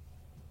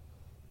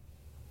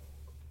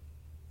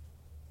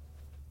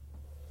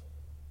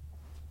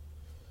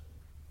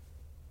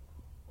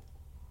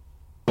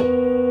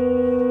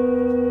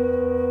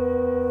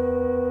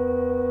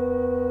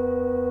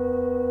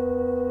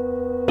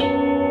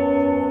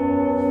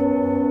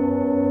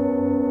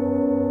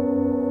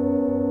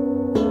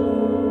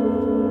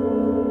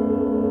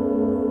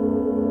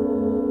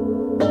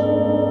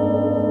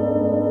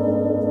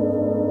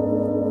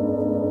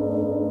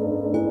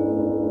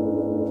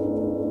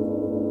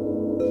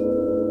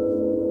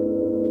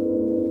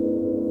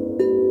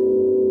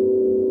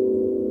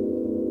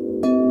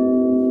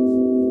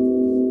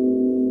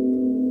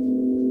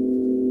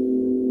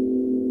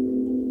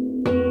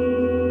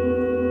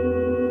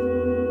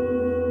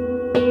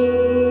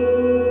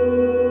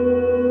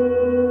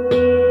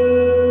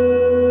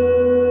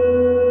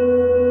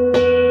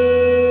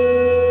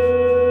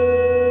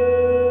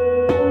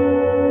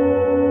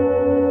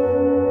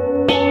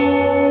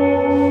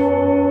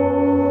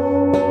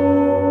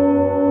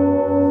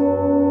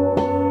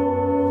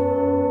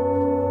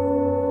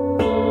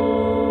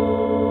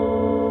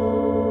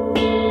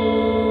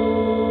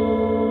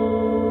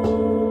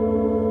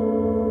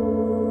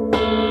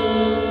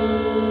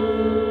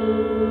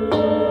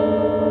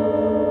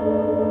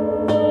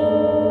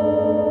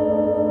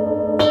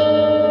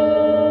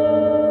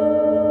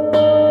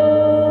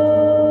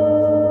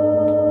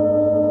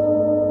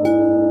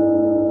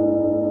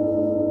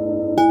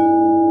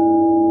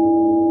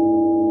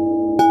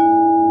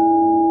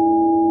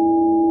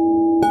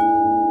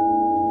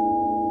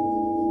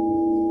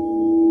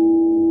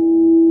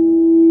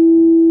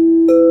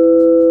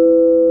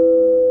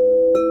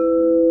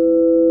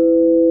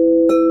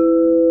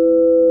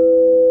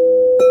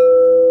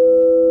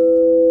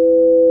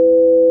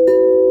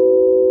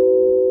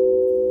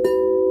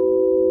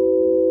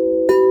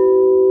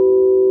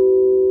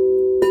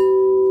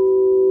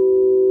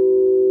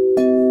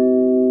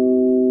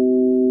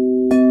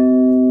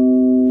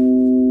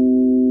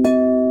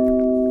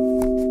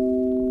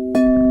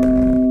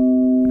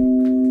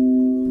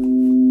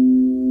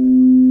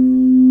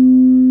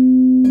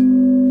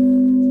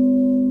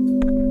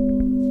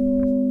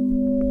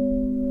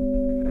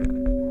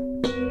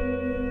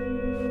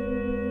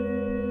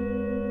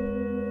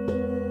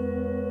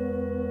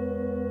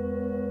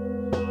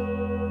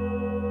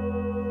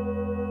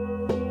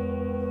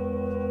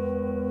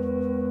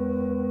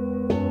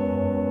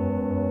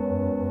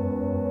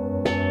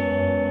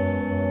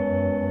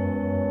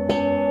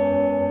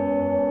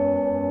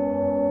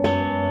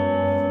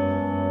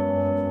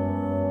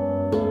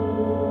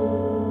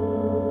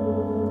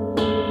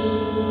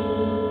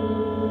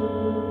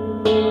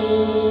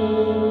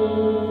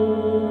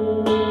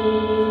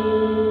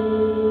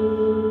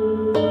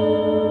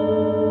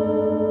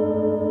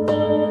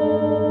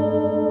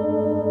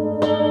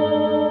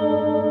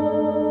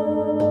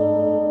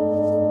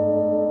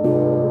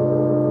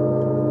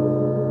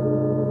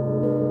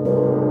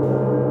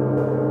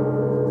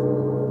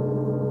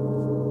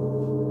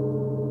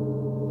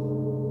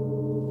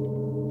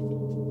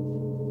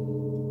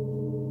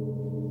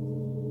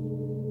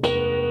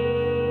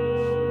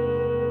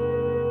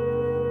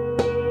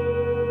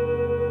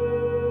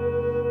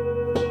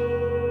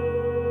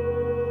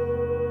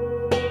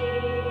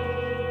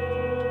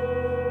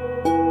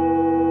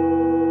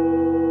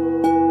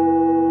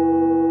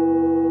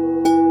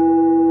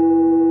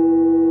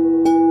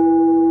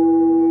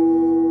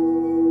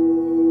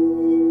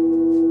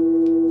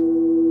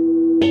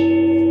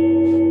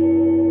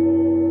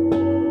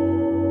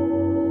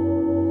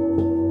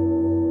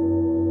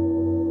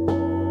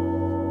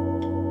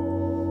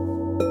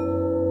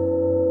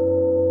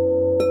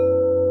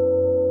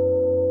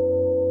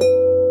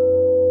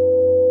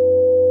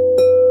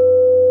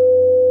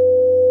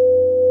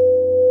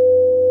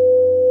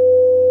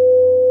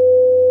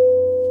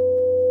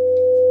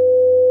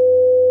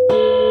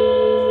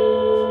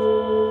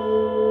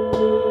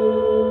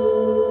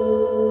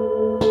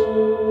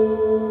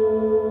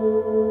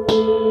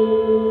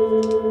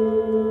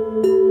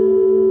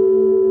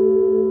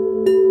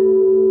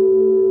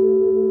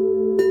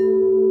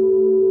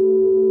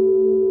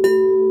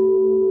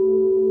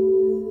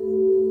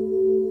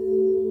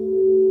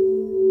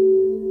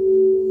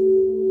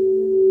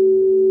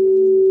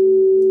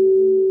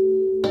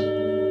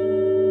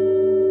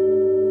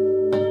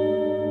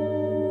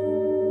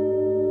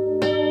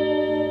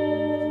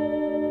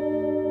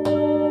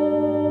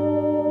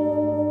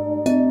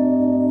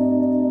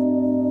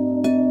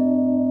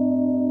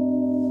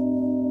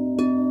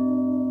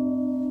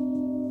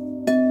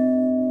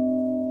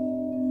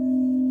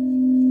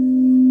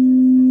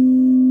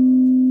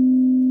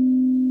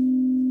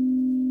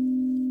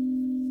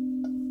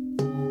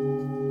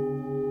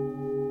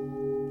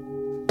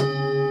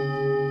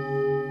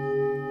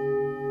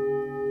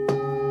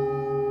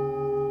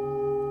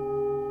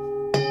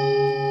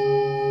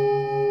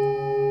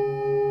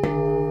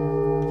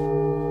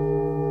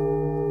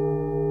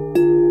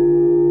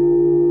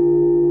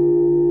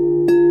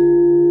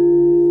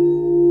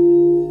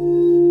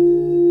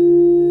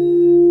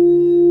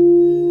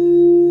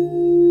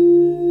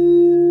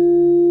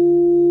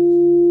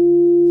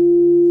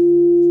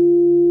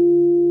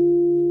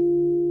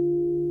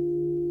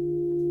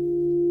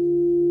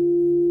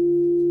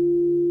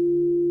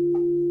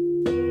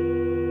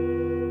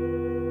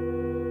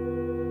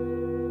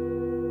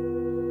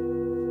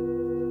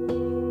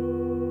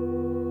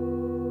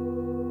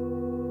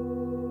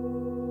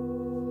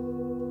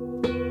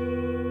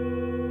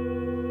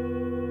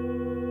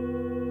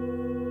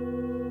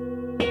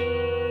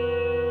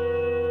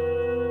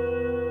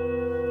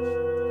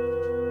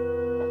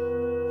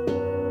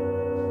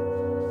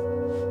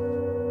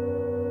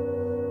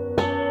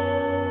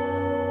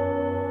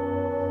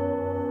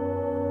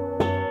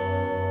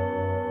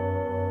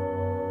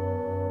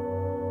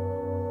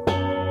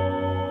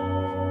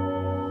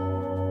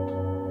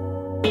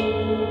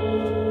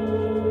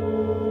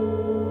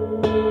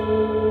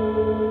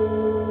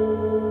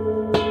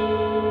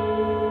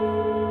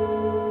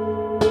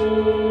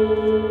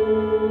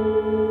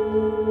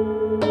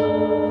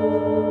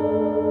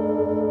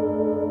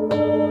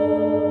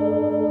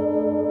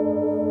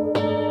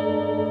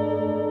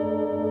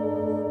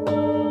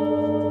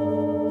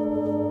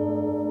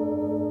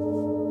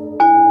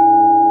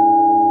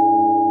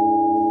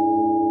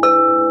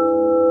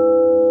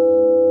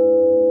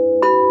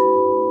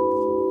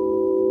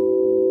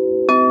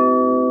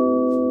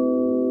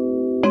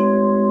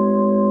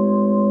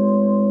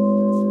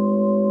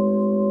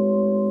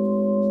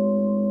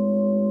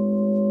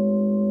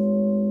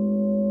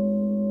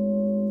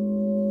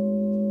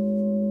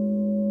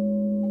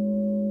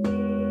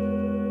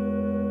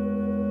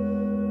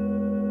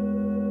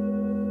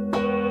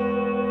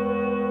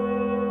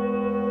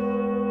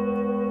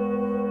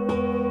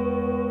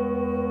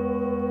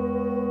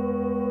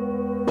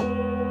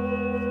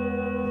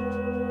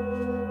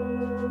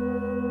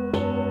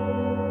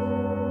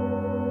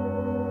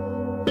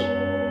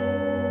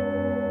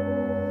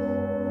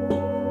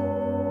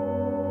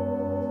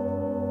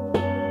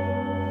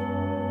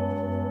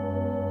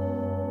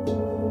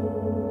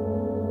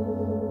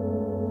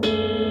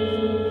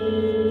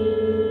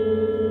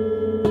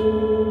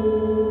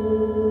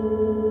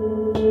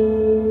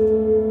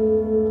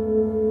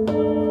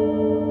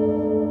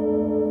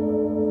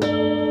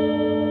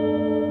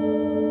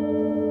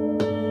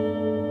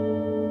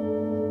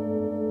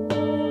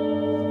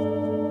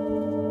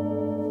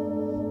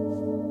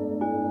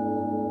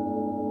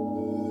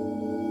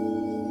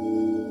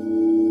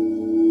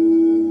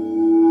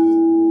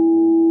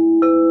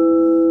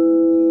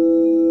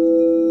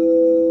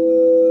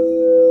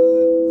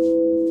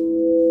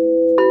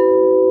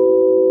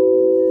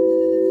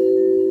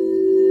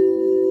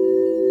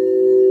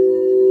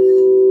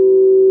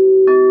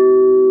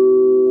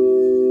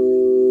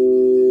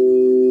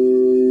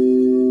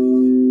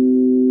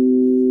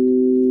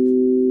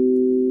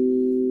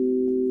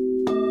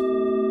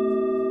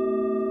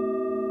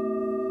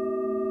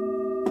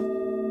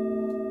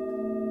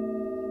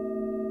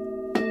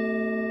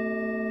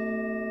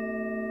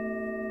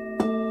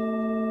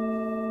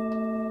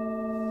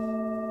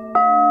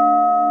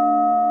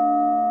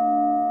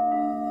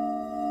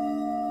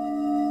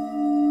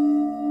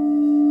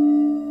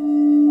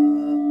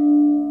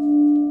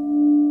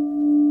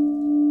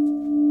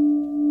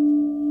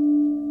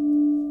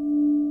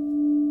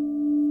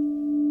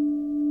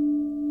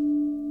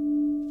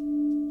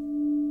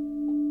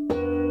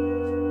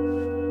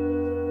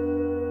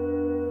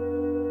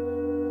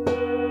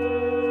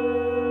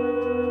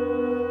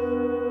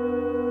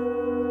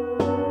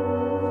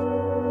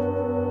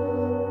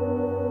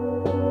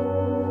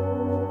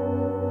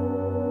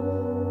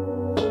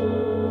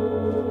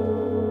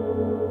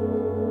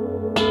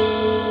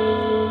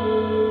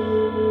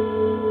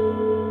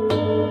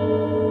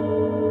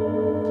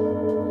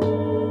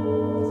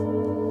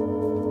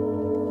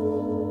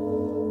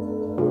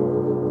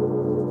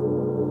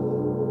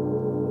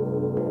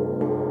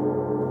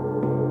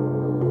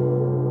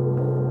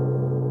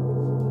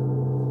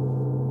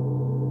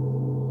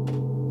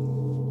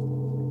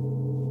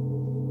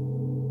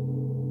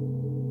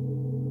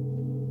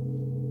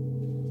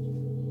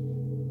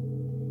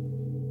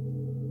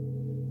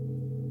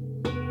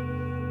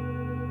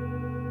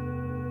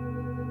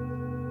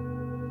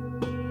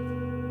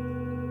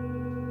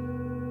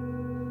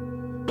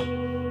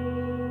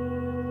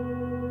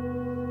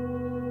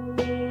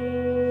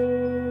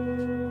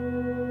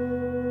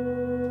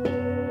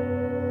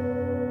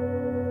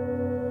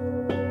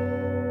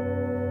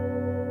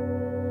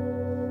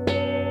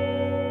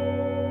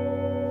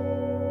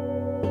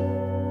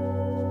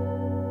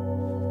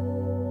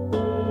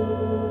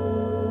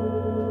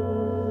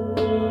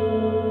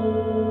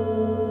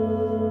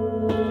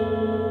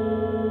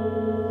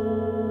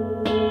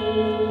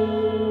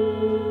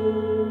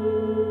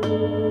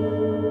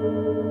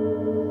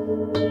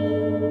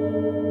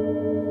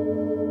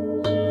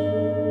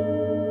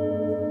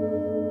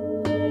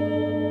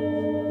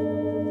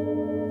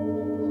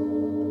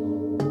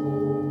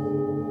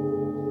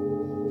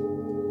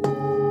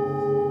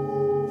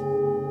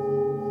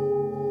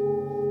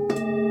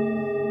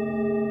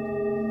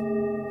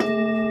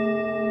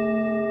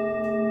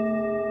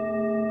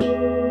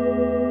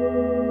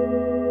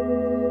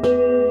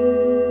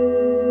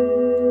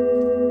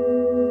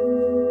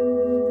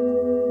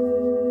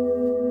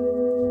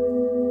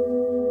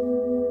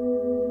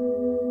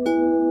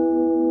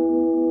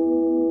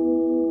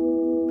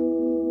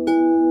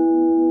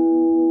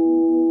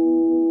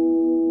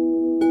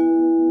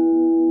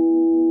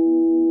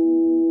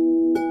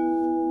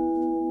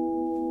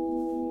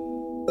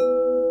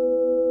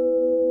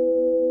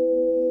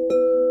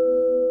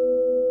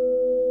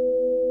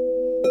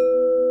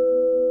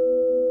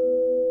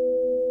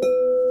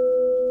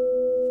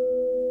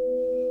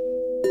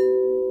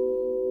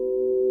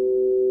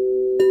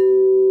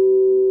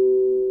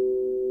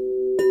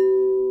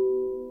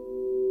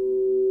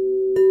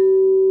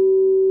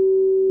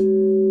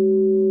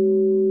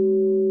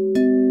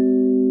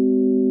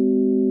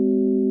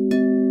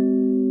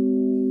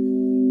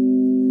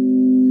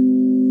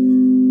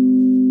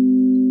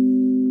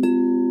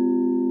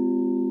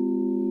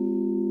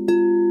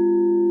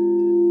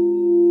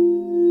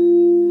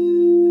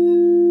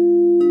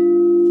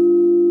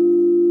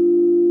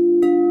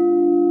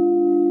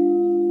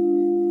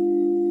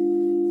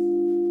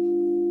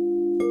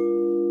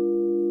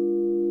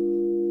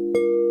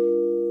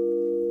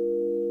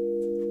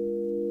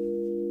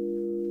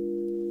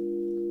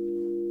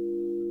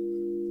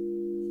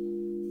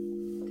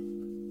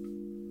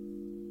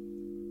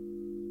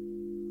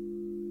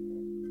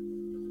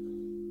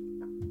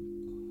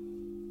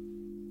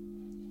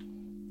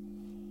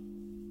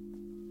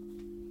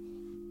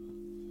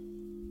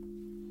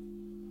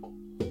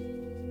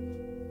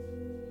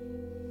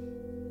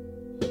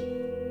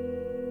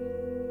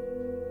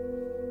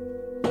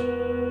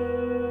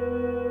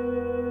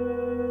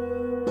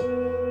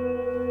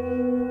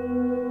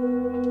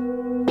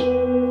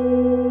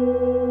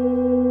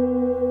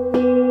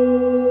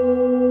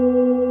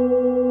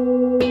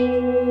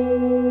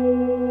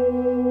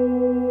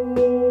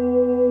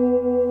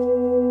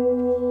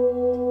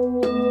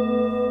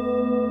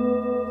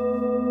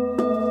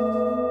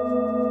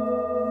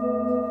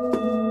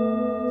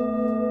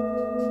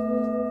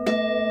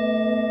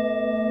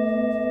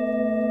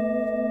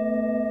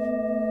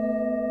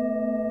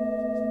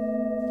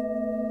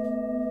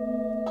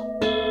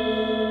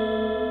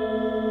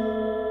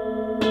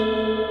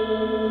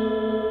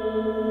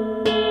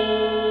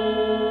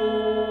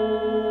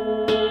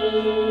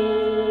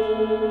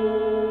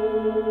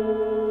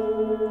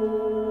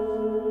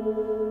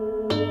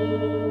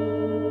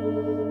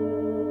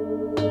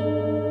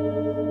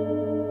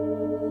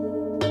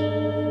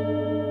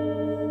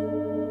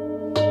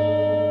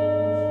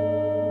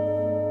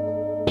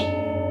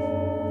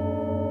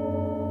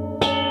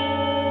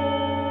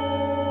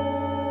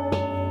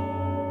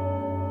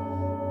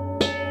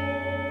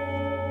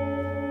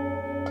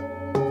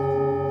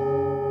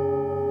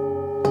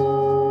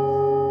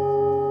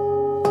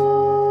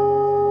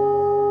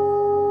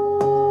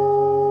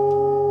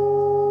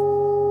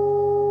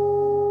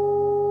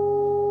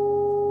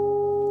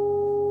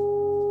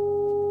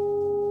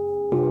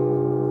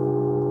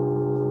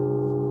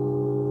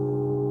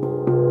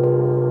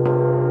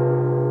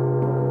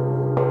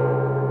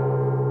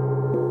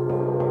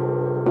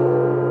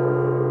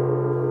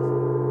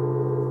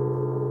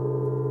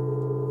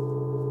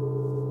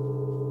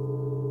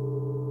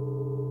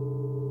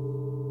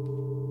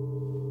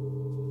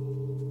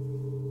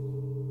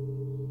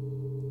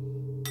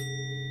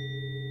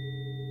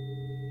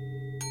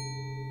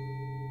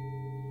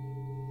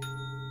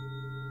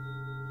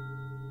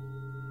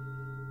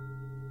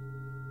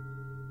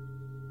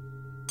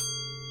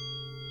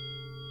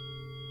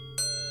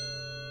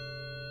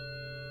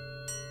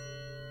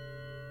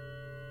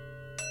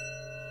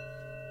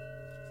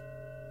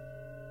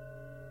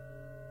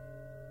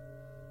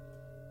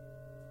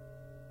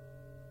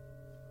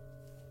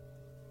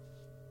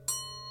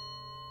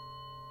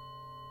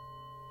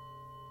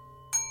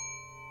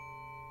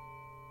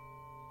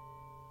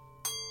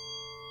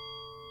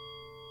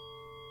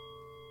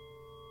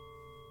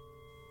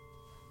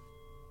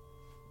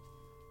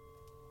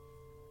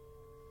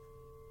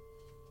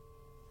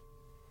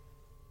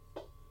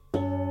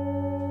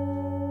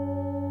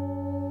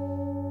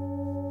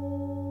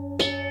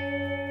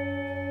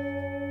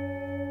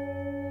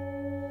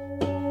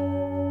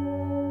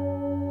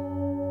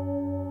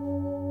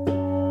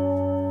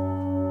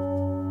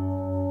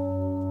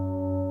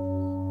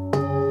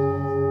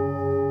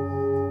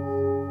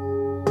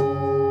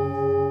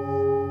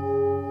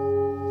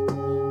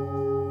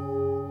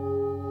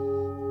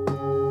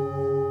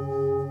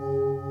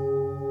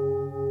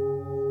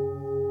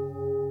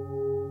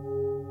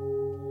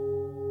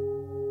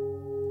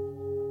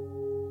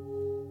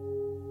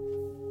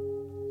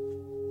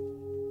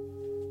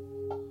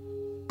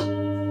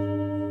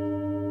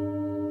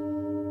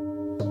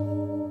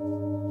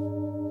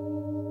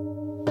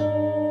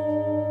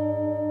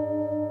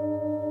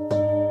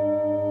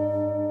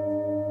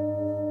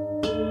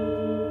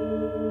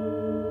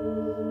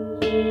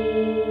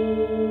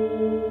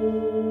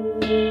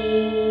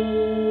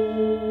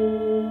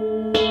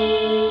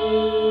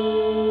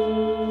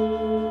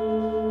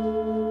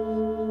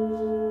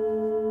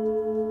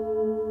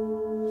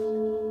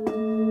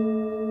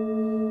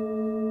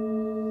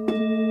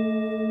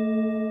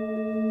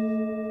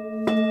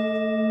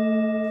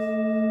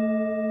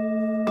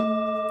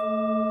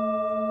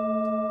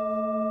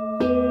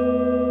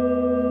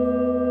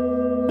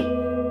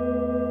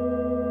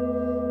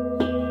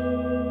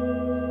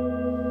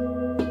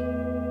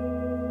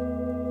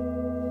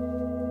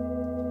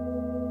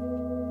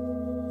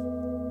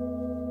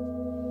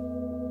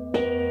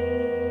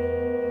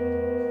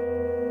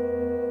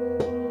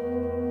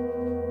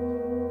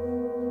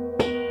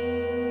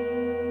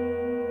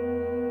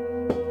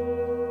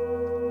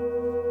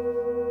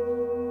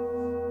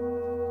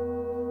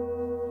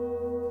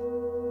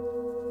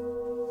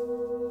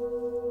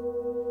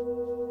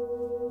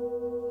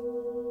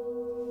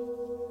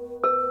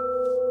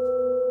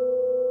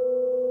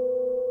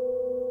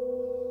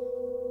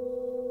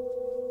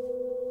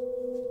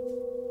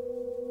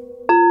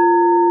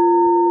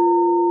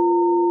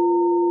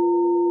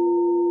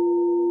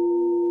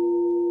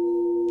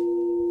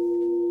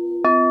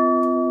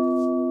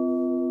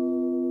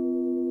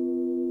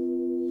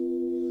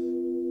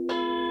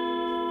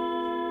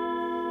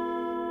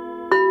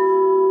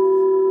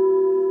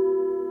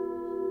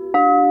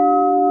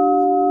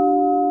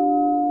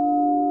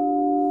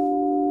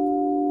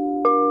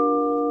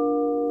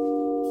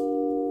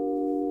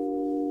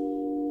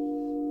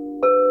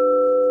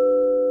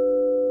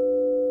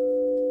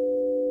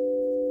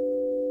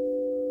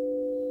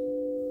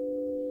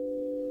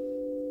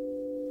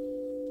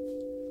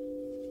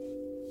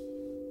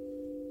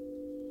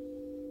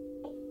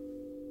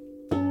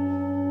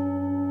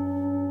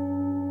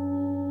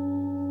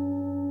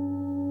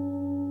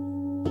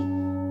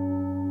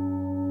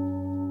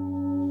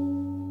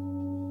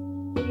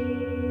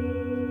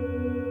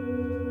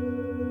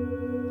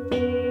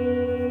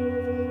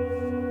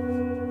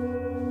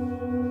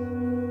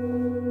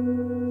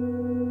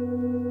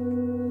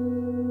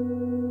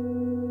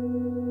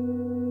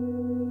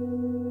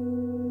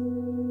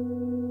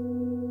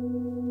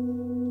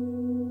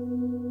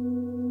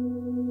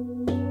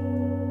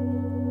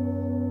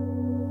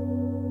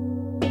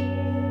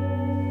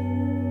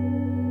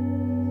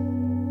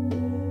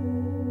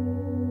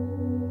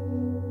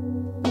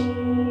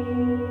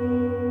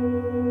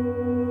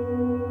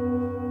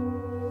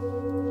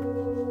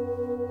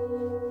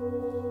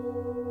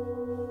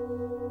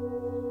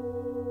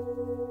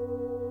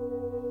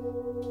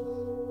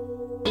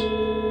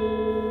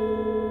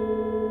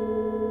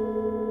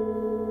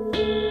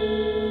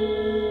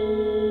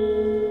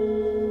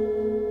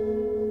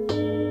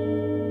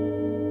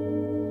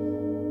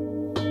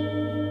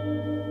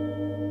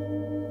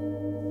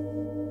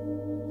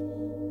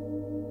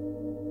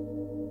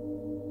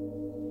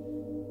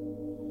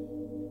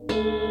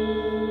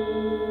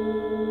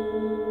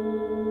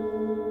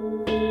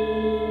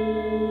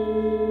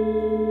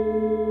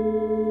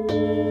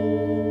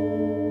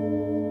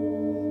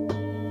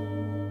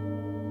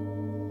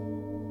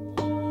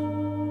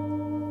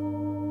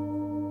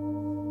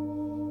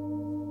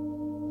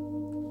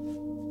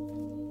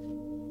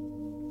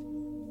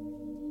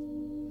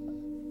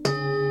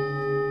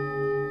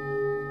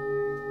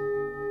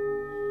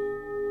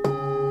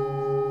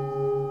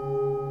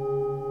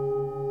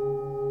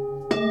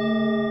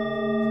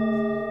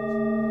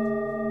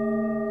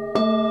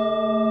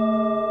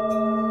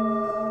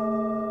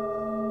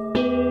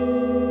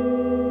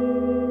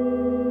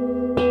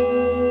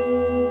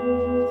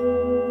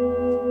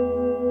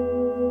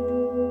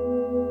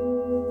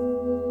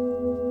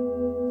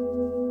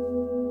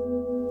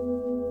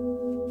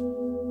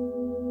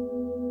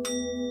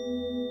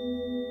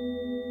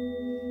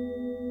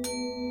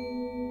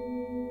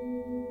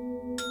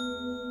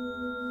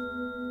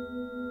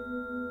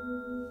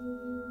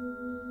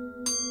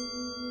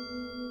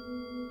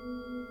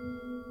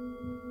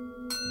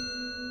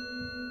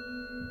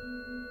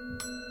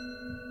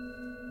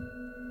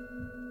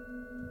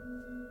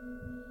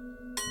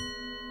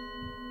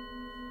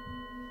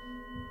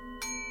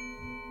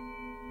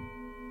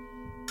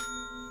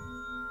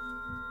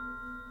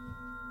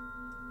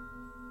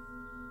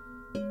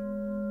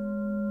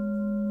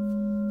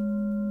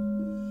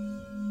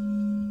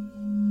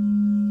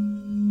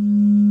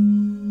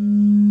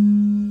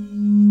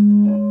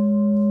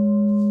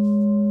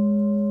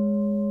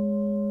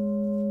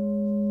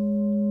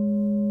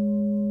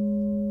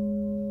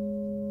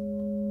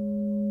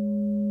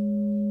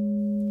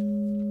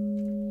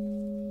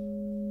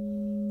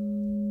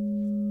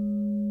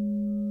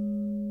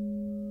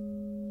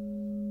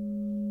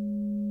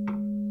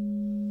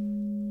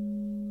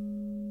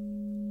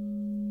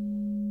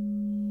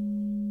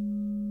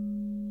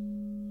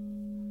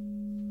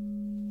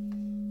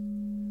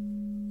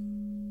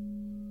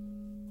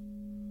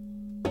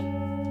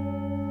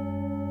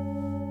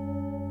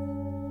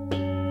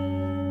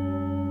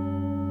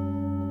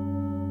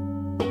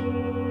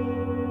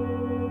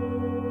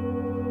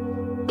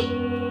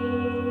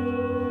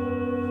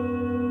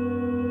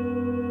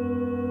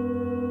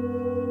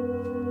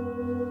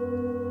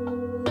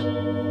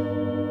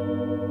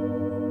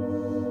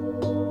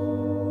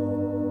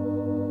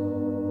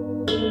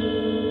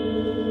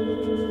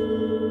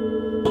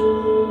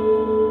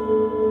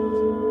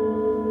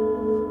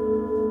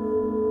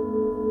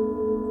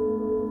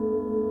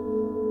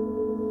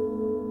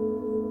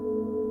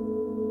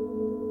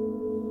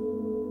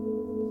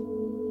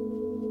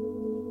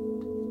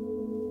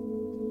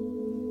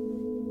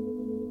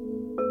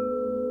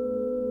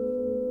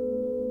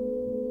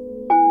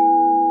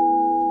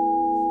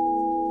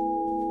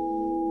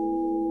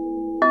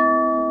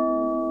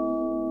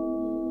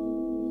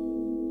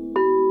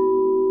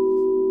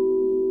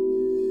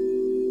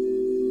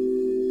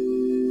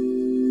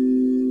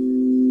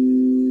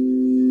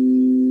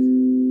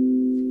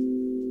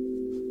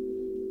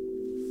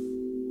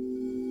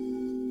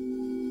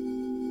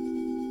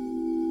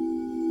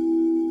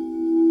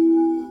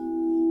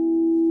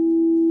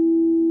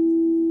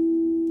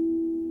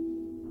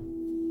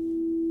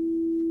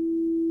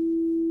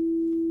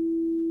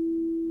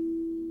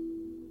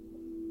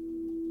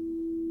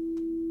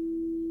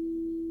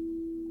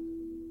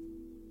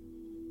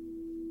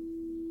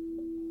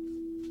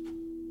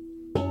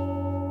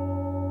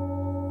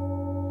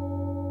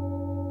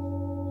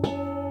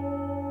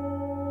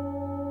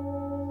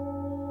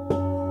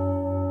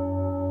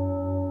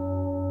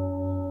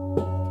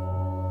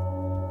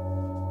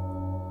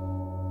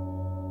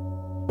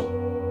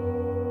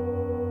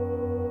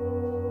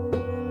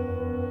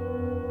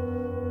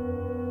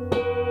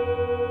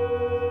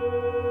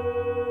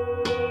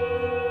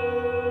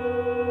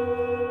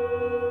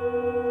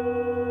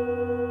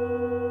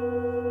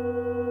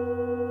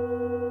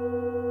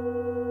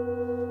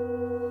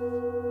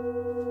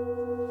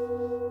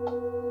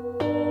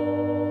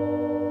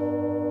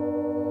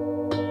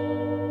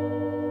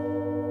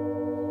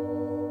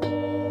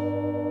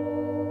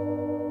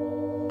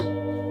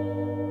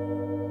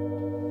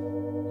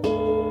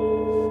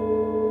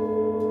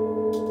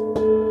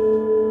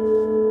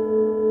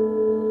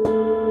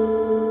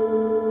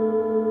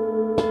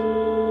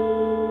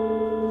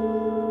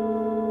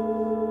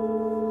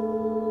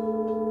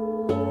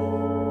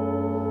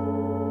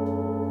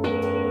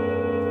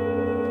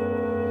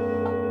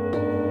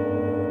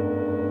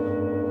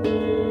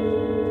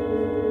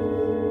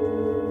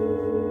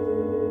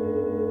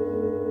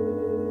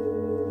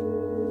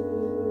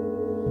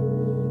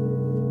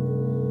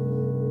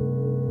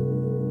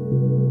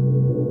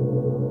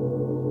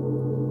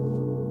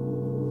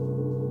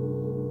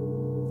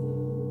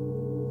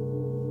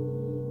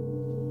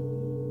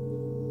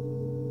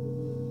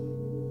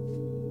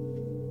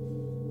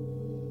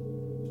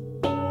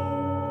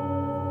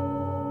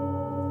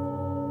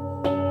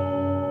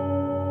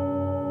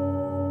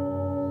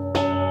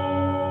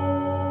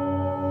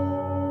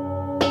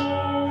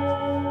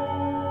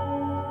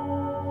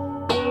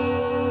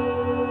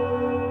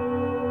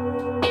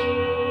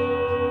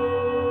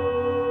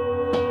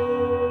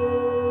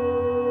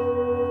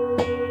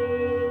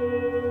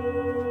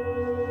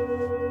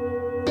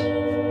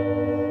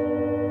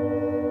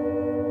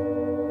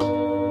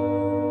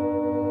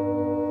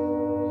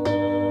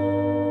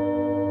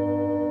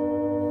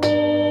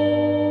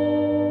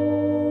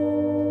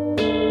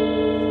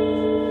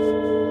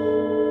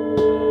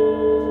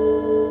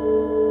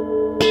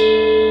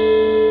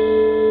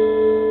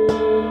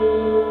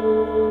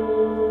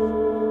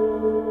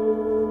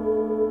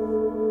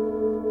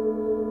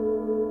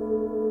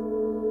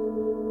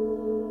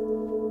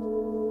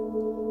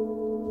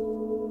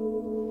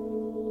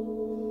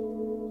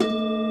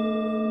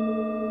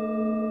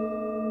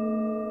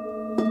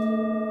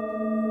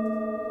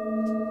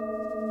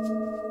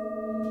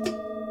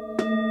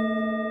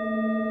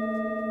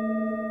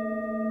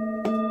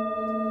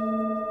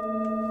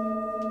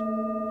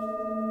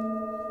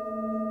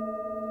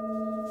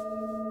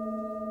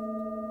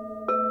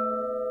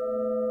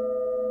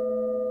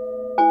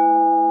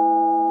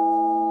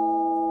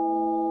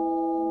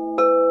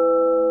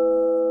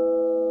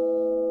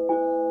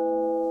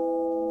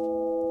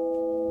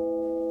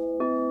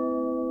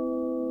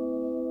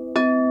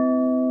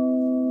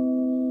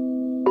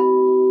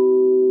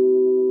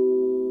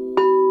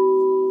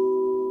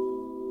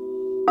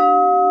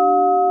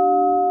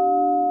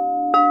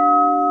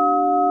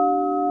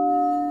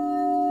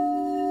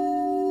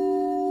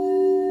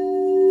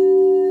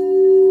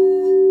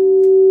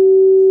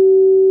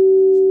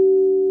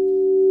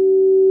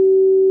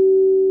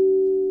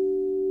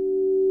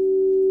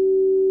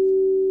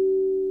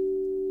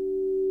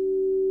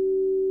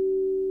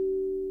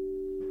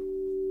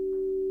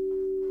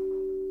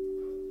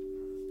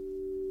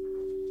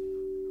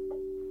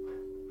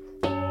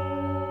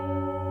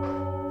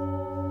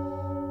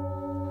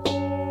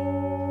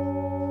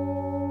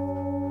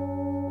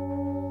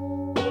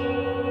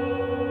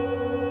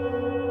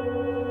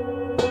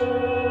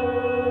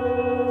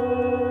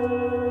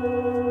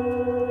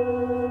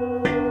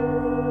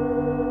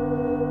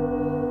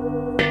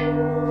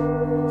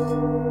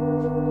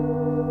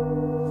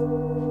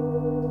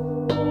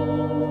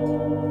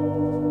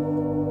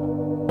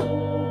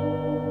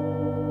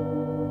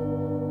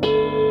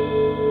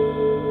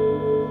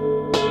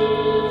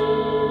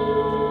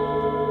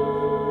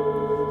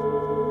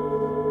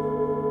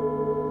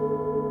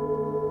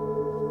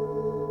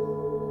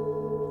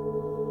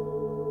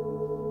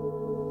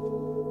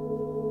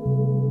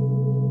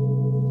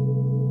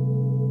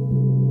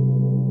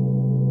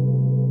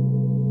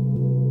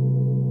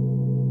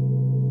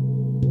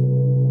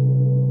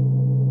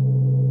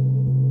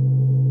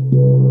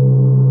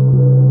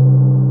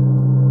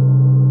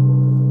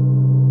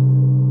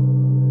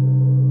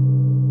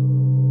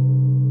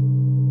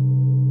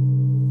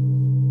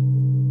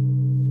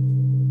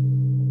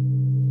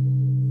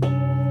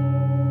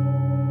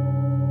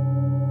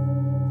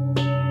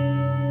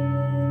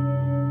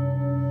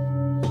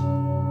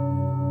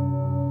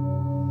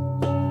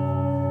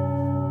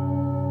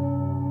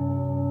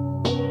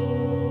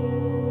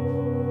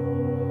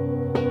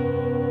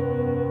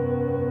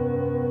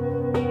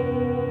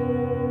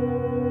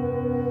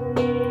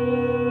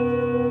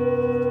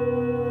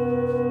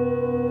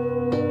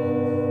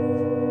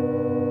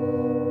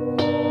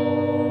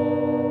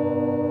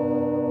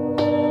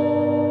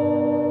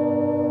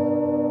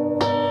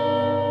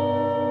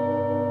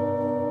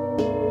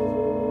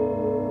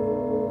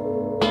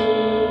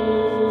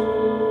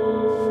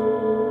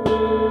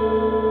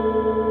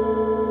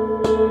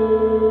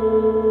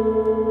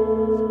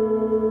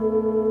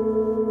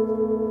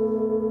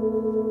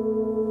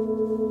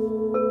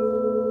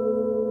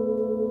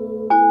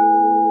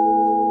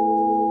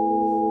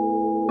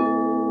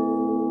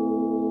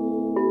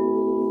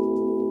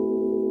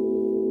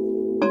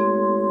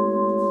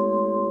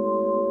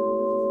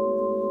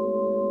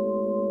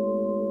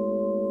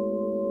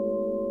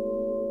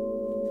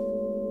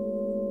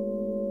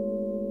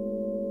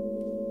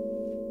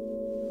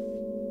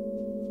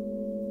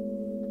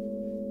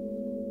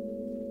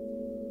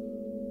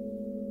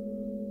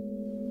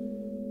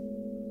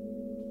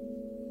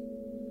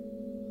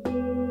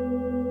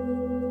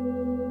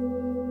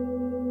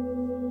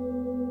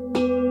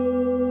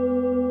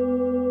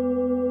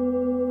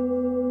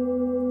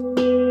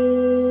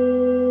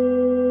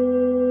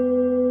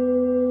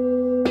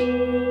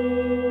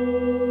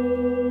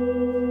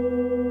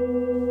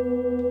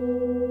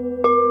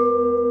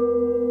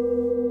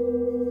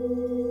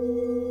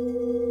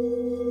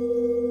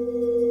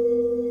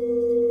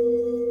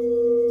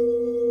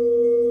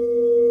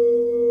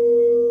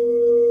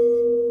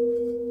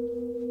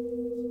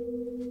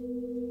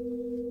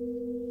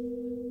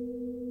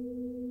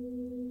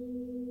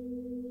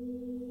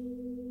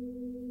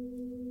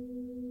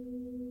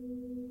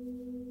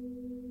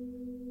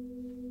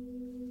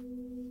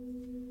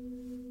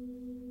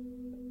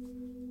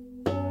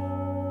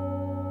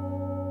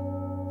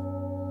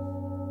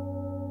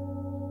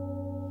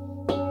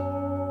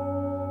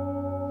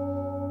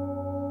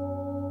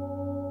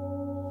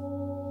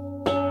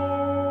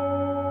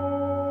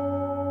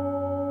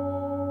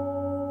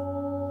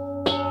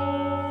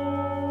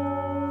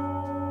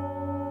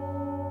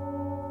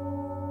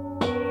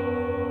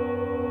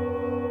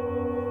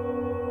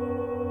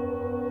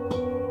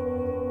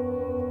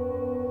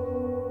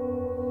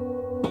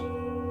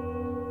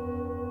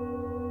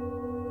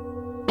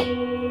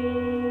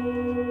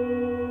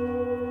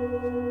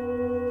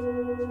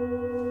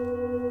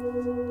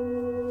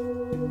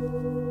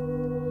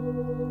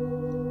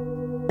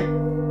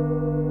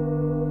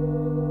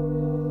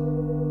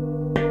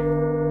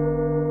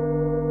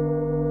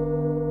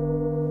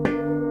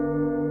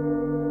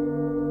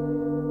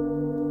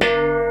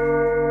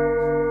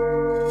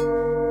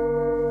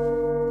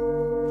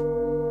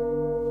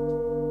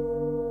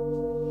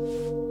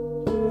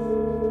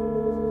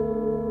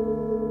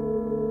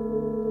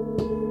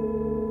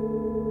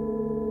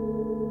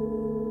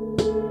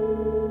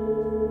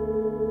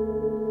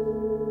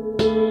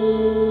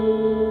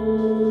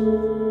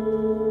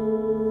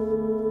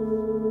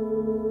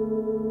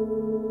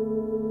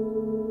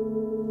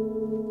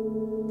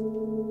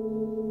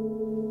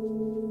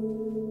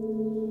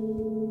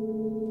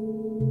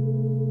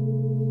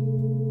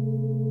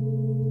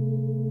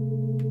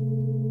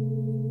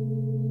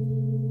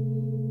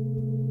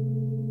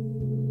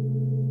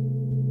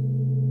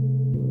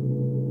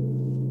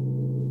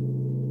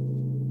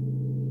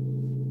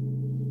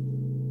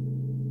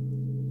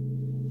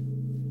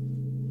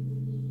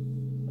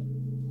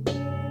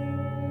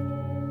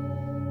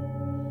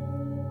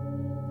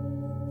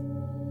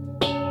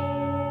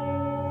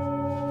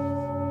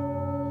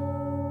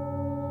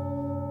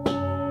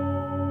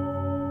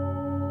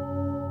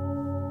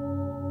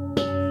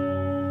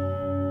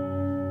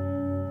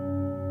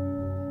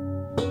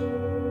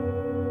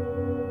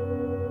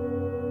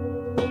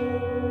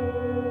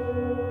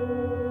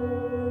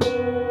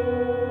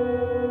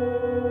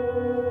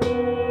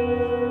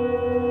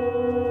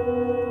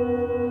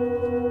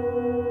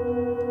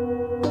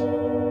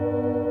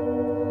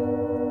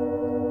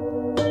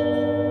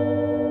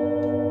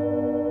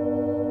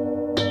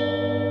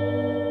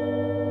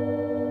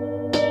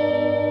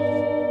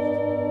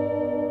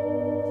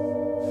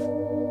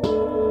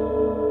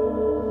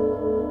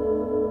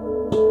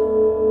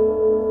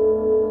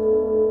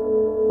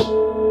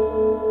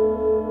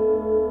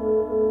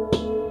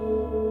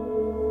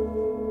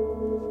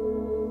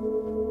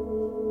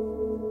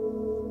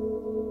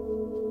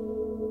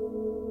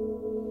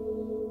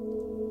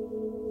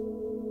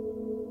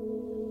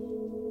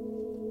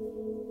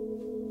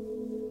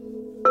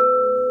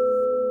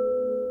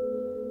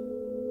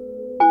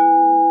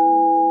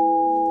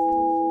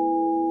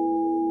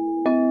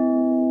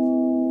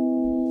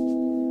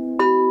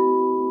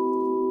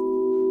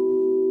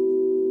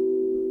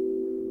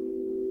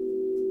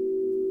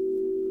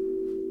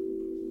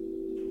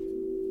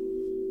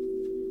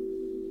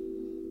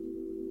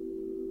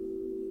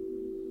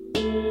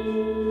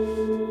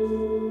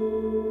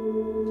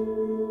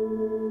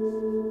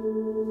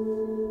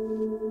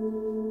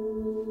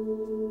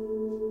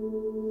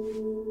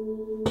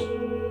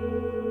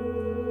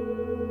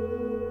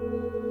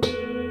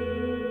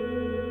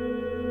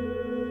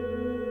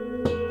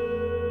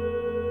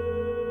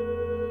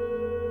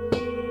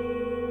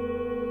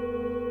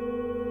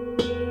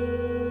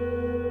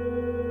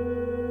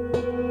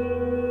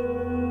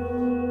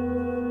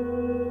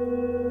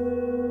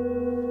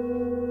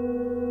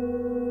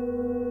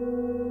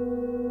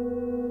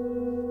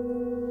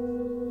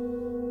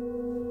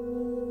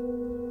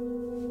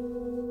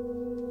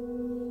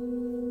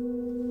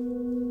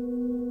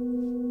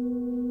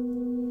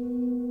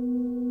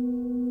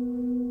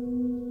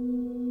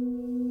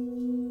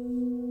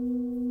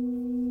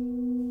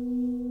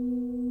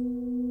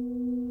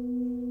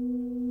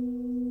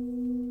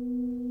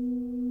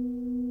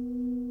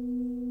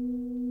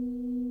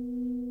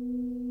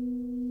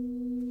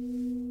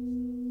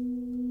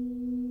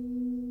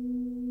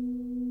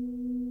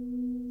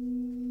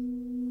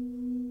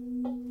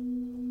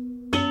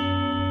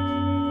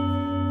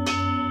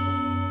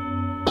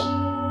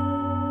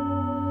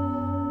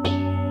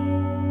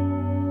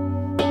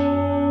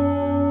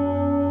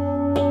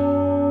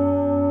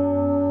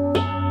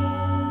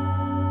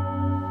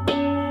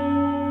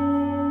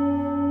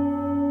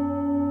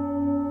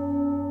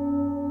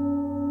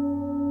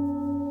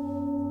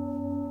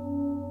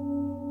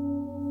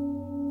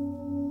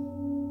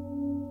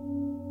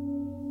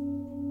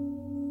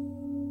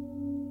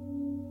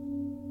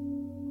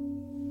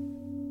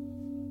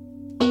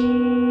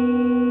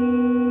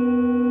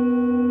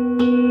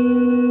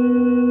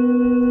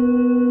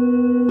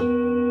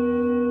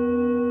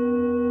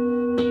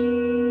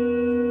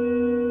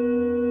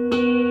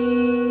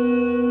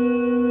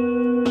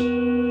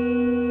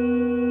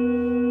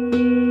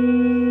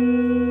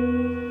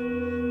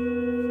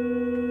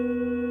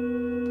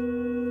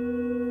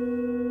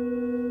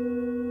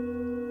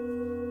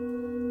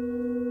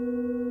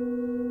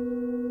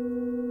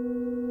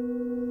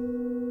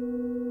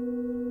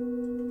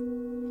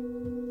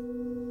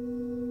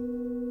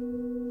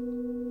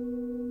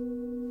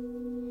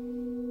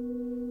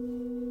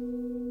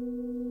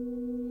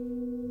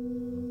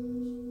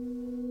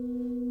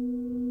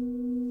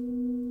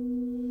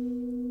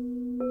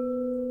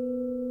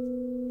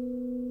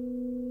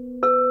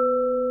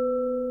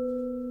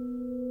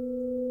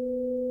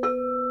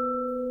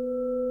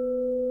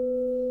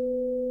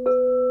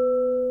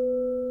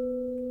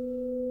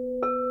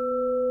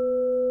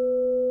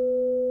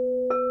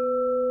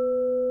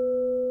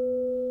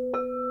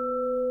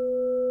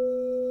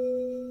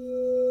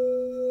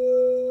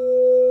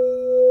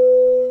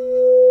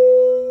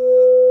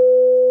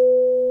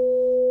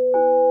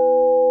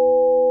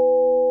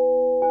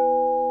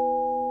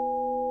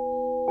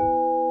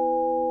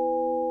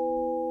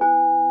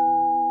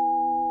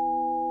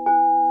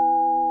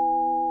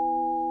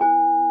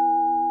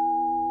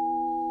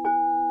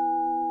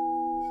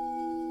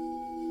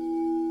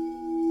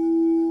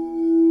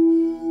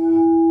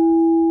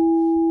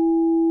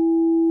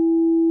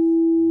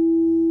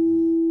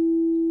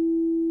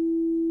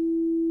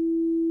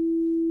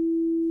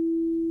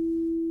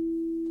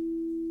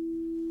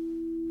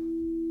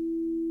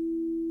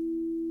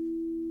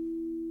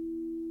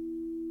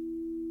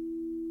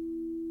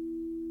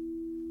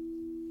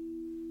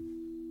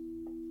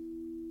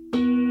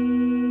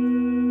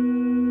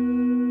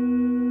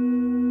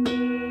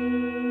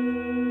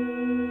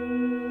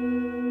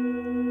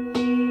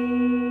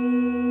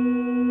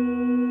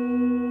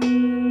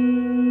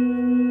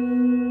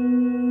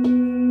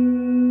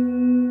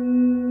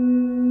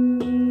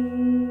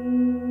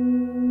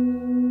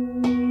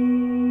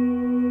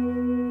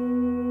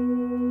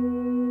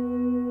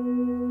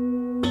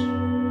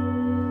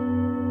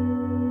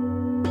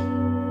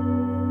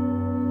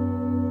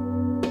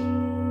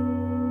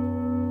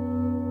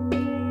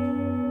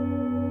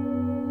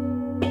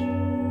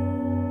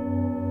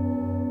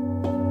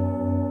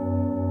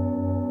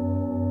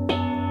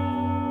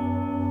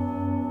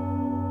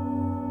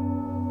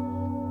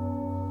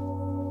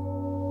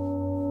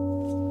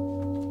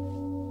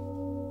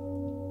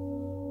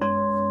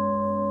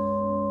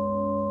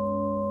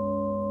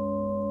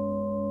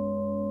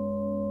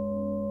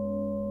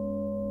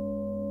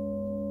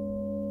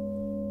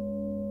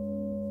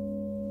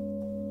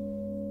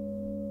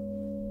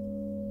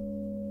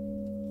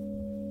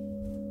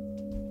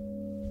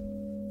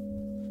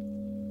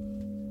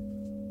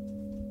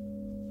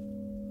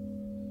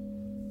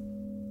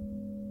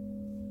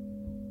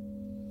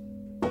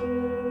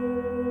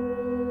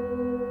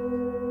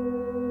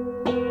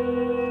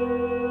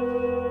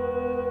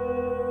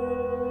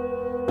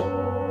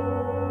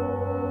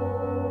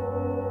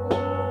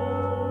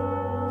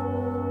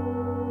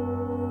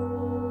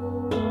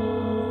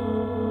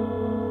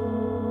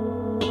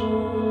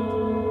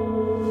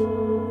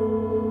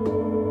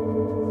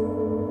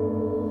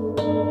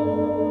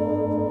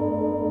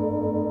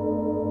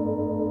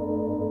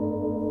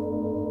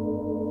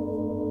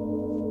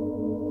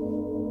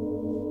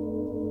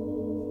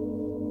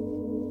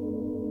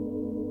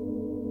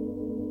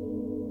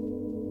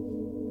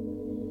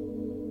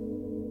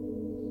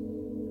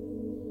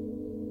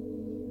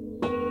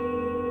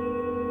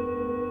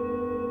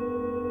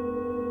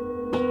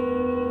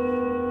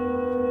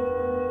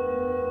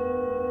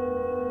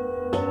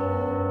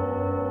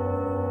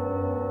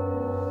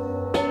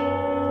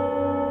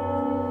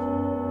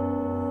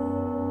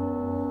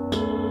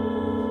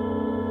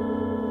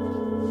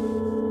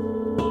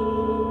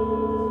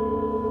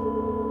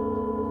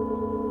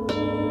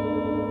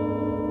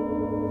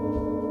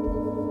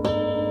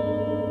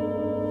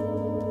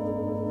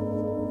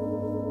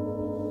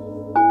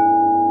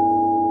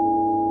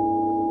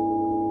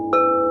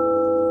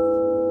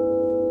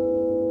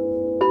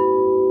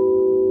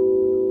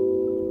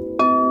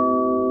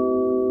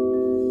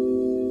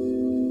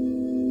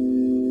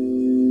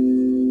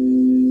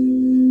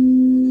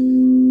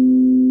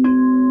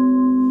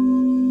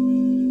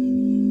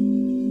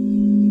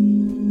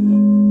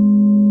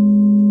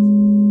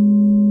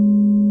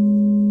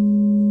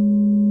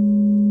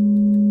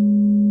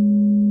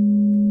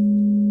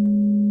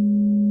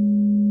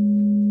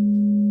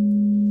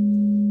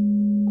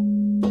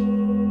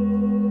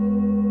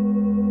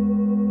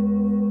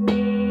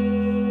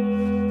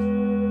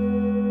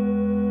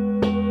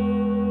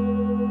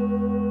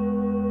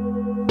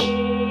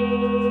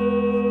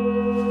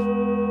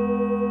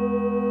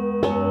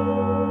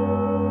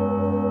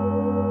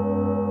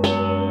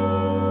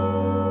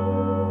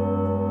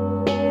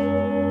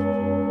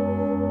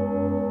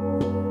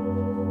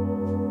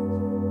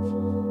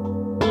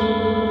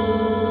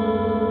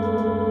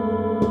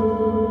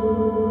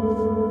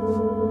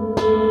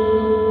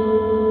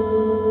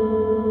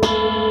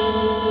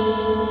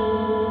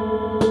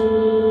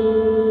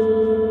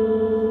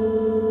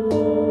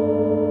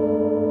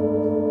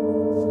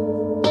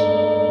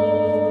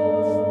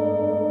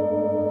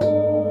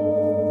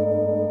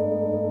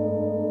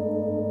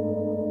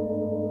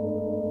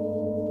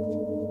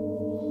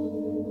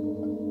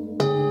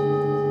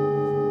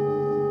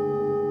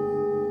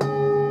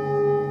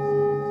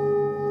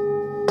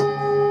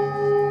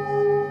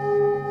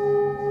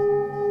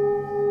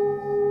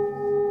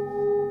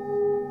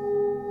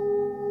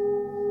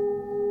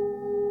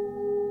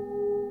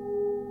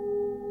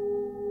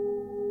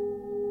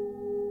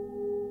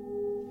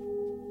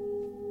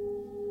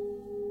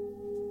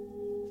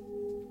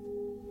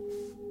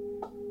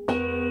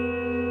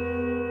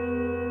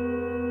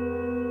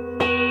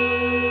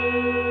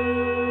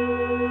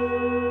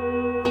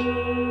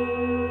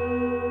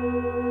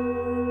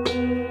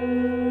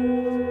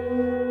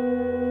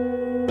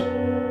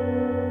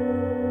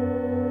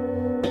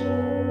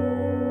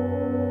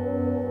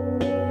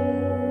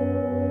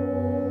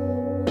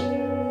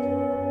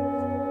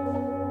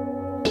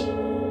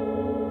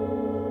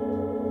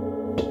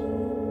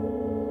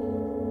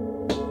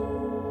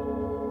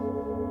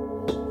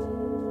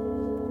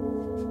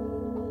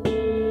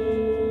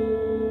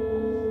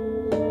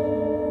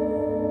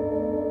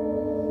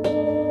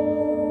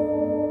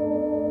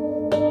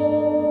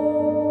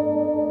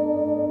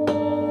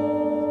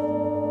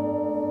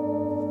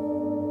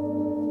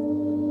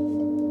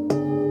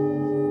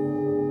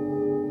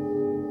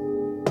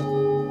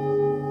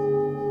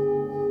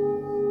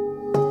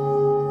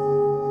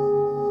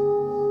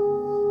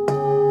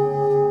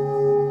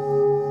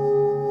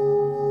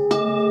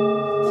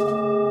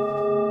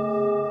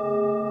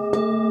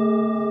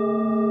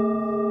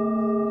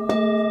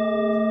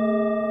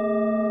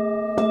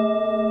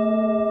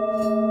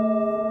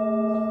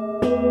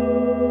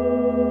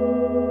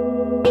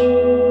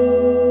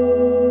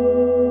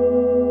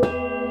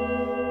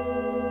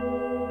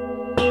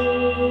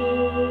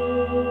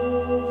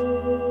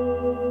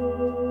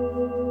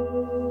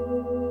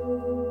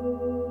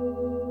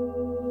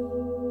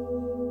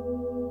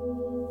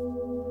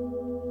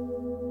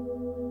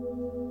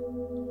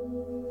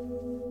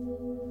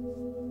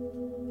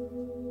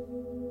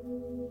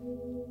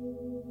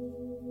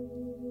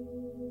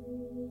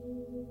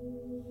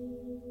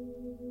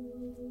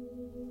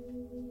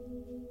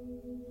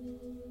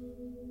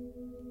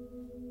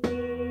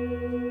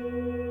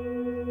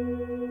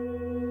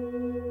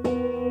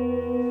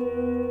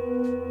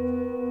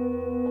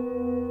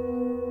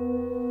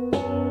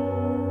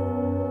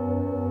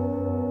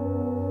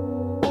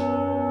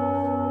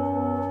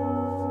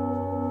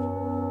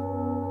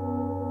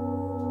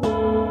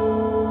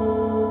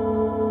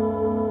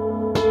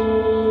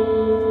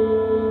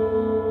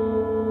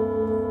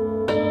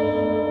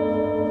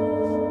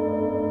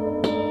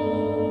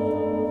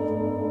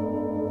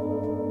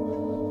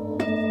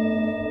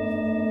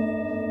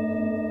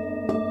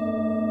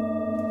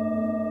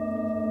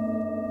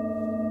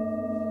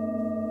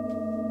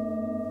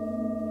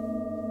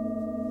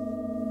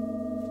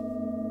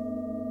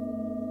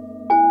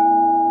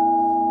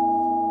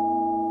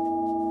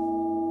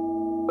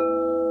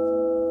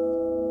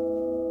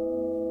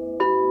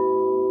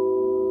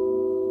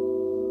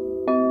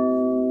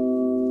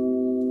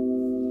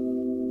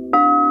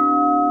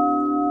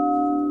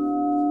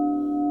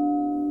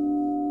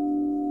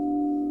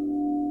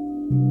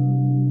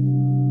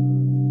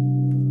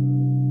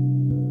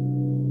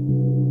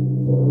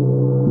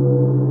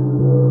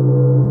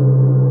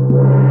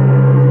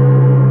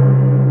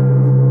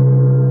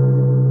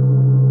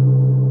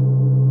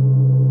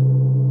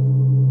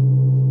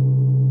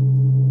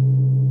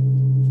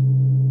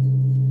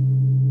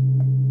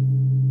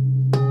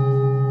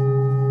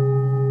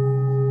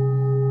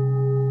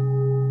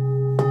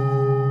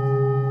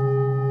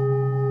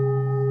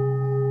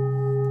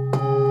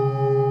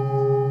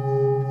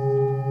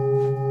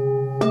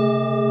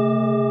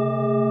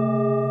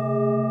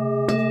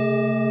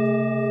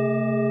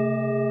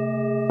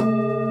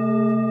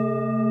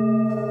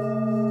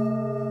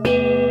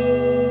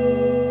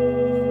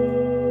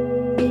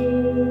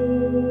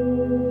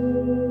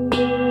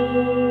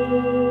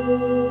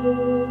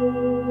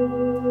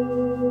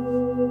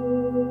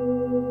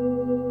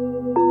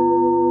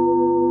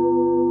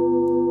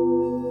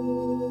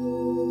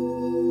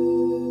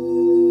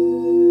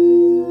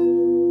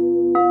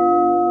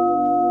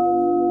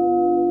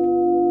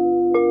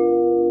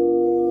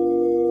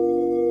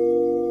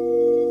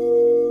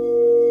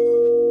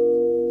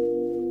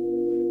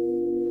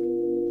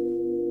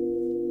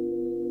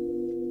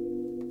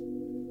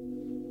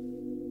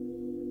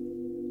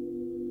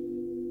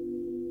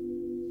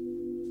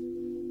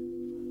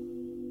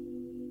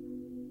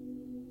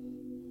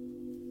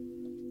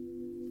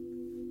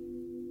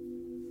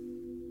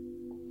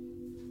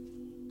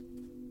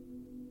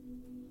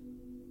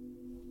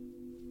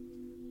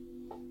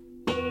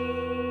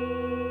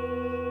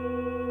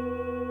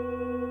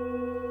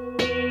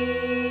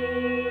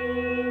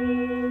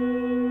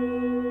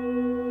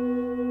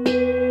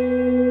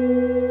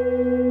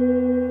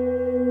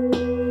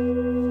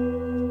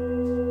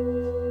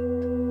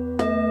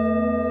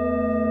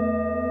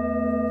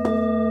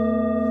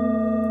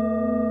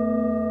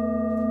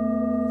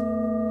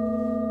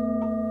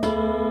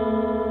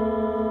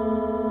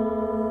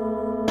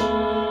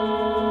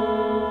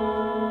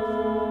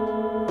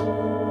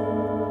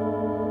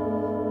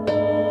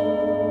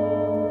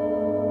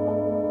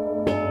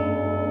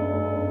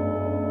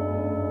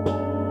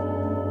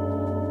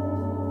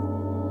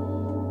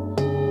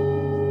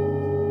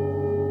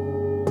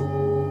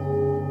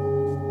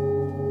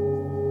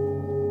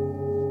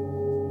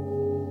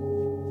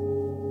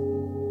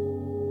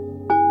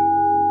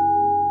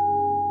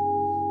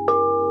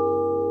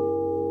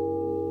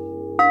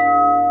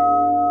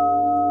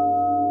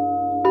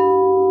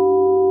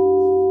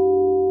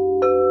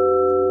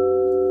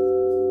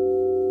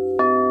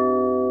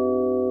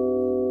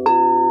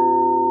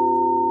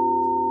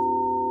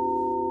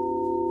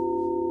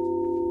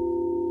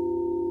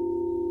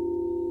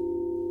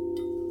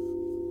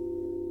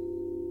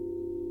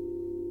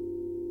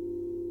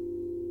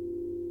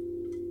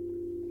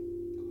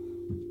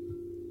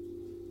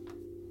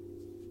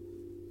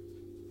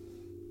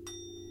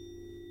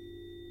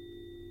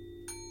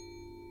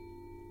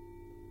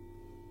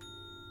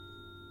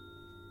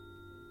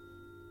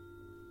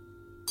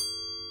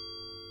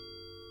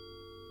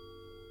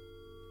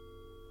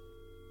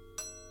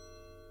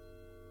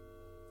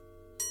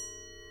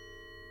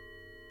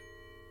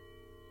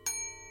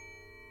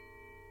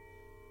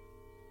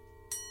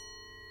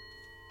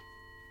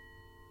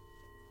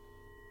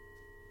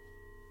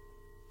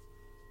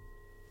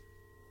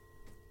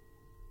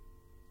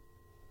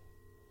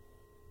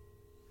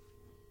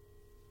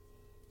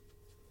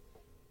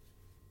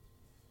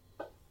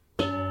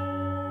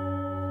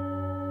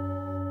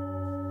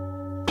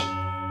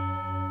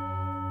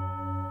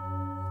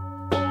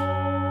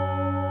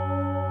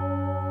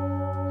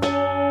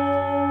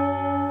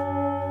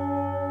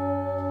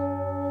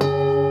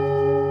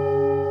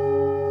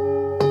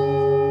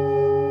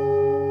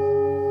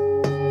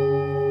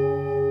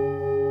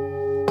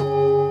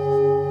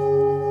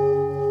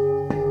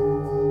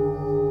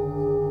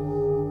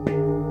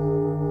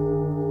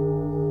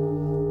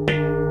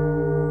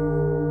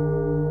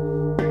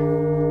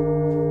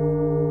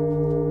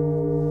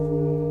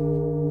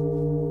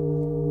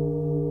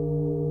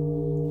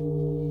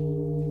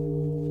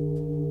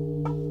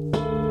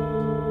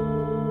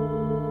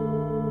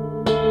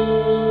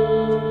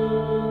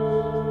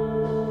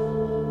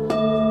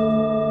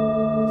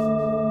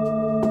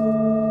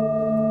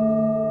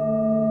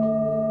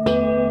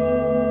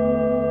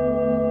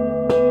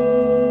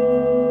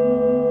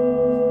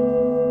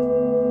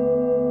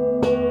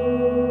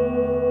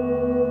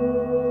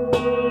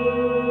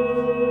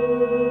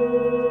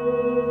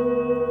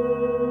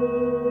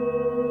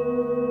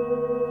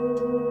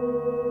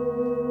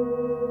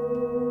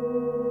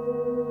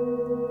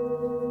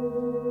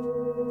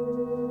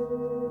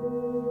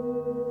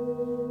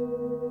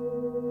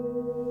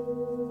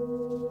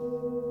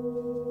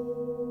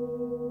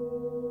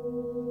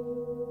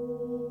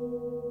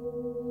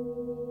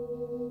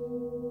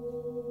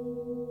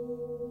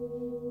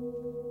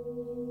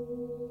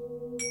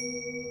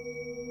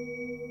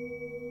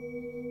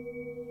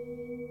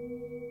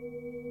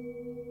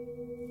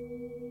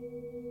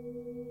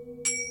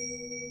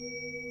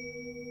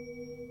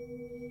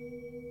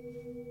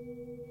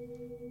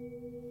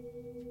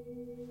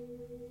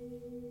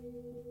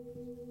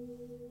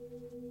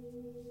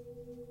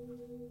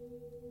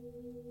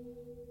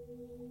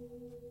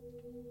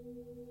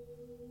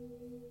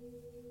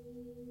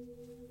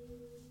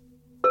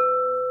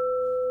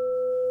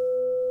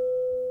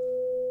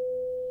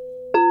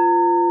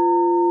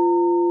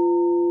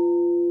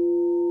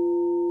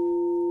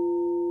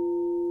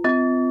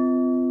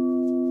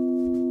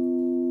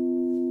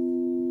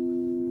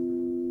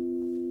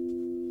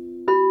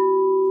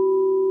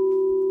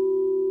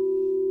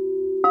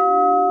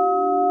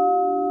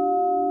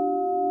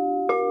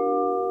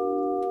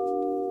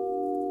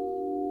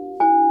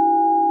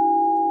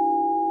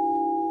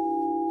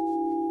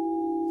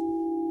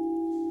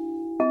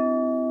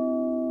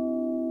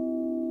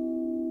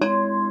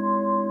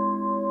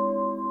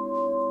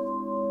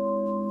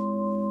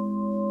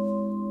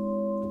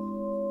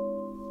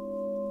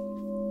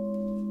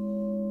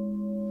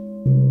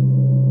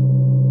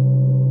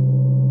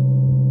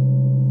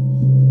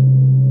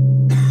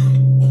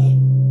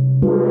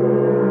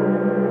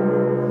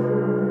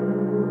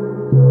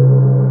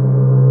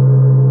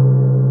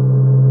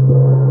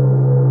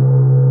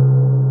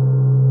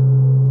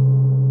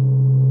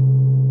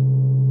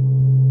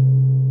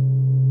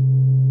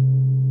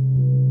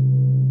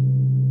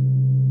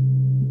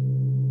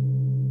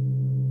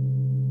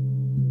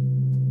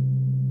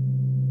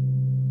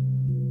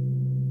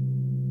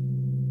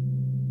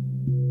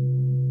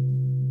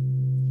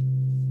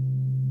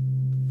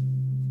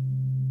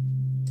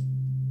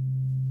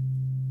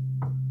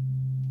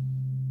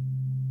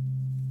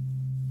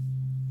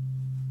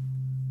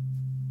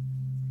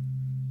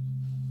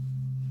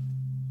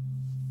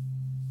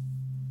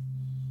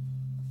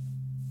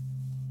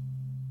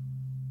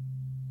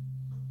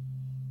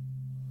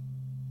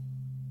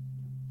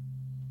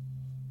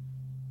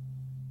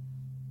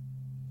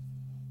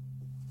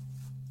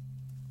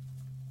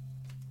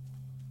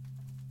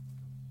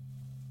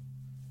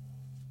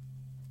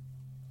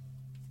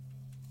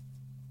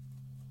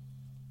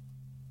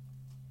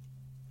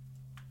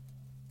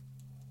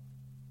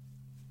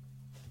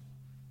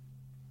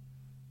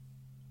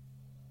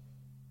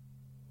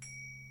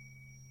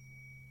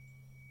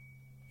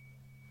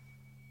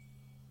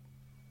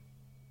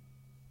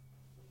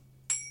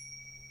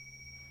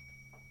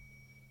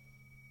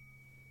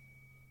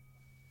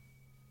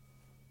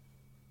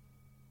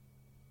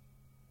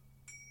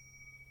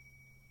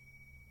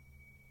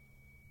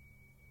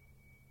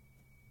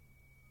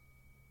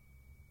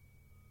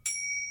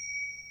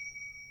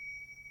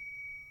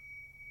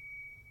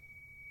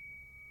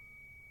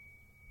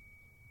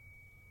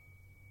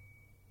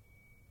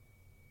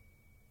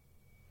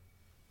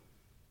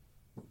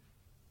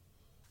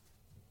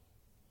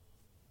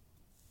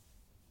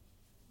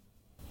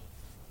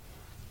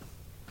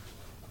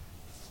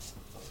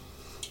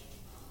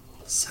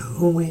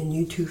 So when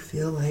you two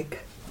feel like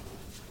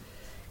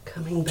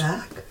coming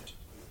back,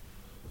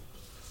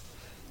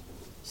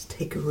 just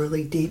take a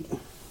really deep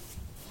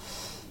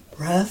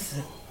breath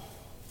and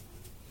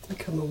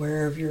become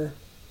aware of your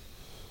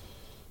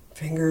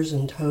fingers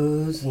and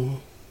toes and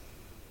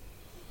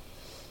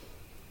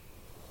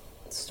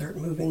start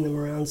moving them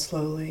around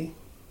slowly.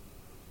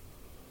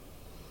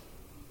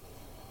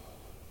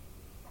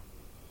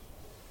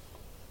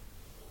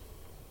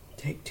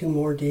 Take 2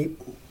 more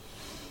deep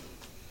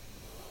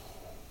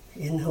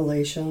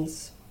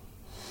inhalations.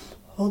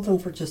 Hold them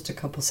for just a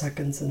couple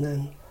seconds and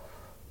then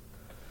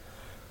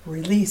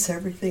release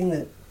everything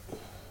that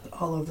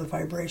all of the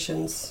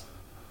vibrations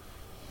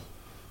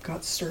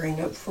got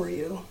stirring up for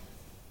you.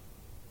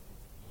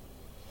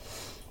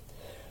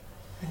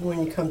 And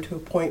when you come to a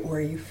point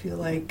where you feel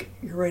like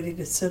you're ready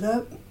to sit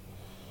up,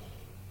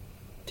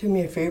 do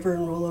me a favor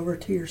and roll over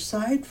to your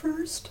side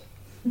first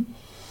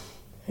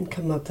and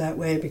come up that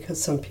way,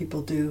 because some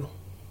people do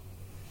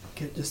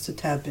get just a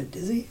tad bit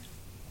dizzy.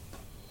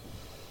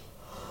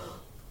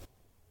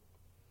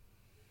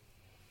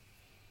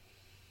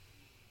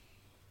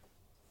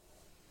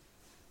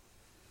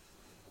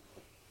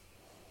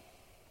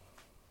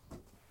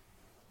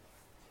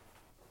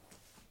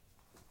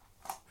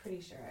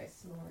 Pretty sure I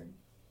snored.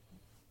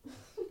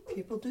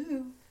 People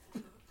do.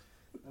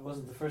 That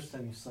wasn't the first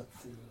time you slept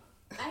through.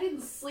 I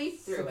didn't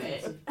sleep through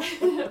it.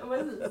 I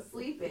wasn't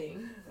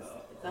sleeping.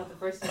 It's not the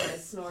first time I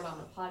snored on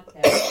a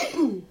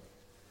podcast.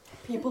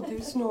 People do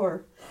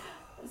snore.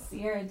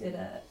 Sierra did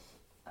a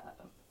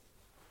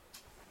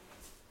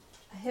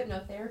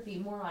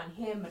hypnotherapy more on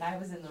him, but I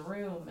was in the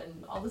room,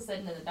 and all of a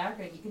sudden in the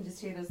background you can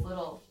just hear this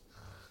little...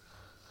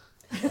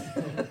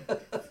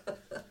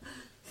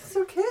 It's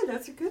okay,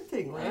 that's a good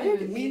thing, right?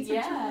 It means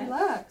that you're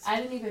relaxed.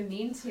 I didn't even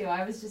mean to.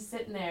 I was just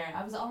sitting there.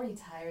 I was already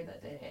tired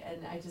that day,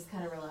 and I just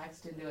kind of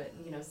relaxed into it.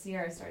 And, you know,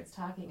 Sierra starts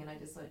talking, and I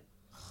just went...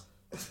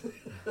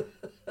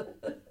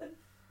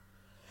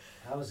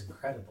 That was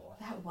incredible.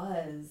 That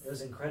was... It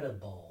was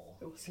incredible.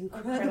 It was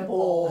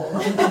incredible.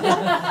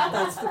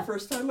 That's the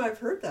first time I've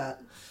heard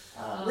that.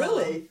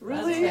 Really,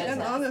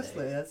 and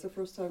honestly, that's the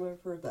first time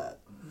I've heard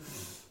that.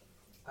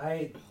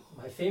 My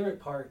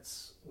favorite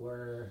parts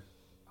were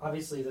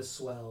obviously the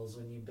swells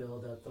when you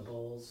build up the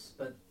bowls,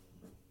 but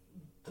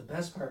the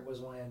best part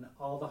was when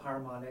all the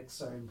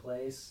harmonics are in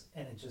place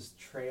and it just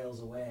trails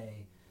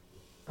away.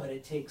 But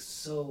it takes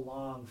so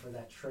long for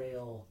that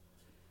trail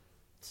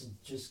to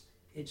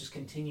it just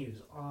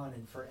continues on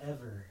and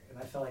forever. And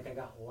I felt like I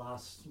got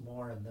lost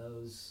more in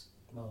those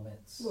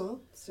moments. Well,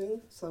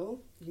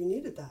 so you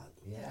needed that.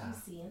 Yeah. Did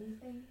you see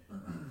anything?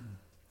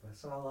 I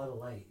saw a lot of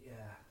light, yeah.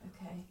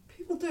 Okay.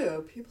 People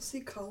do. People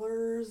see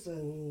colors,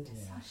 and I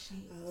saw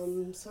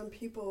shapes. some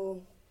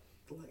people,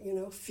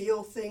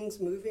 feel things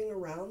moving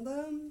around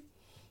them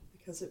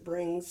because it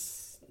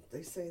brings,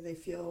 they say they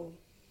feel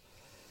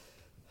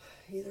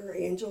either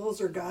angels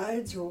or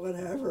guides or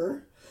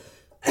whatever.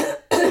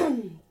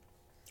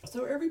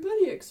 So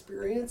everybody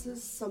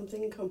experiences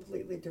something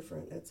completely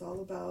different. It's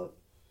all about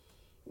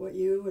what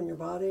you and your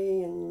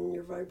body and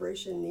your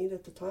vibration need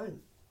at the time.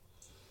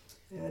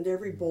 And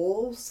every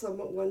bowl,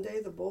 one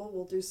day the bowl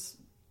will do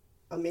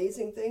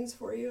amazing things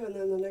for you, and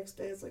then the next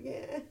day it's like,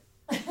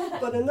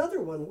 but another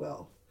one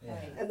will. Yeah.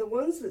 And the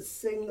ones that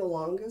sing the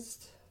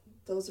longest,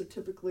 those are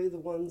typically the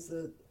ones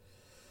that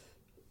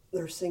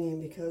they're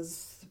singing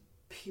because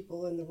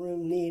people in the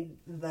room need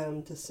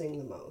them to sing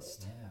the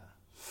most. Yeah.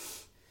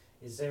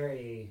 Is there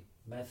a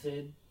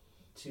method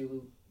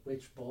to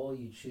which bowl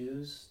you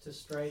choose to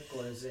strike,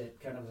 or is it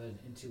kind of an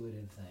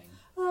intuitive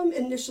thing?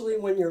 Initially,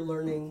 when you're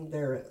learning,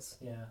 there is.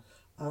 Yeah.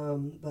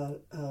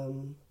 But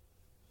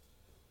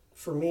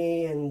for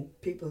me and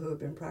people who have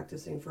been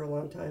practicing for a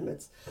long time,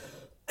 it's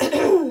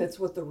it's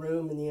what the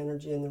room and the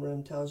energy in the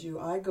room tells you.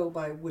 I go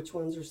by which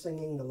ones are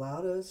singing the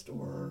loudest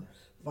or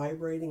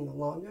vibrating the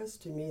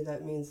longest. To me,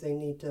 that means they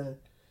need to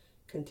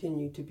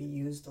continue to be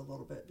used a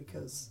little bit,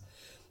 because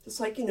it's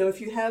like,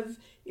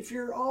 if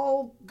you're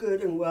all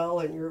good and well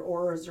and your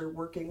auras are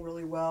working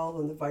really well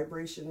and the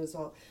vibration is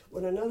all,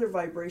 when another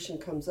vibration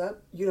comes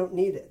up, you don't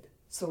need it.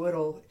 So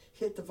it'll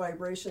hit the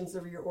vibrations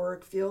of your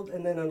auric field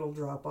and then it'll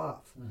drop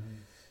off. Mm-hmm.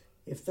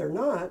 If they're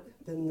not,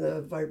 then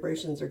the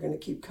vibrations are going to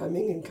keep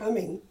coming and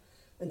coming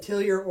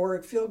until your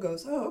auric field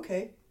goes, oh,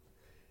 okay.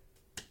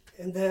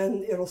 And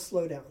then it'll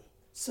slow down.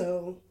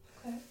 So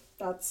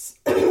that's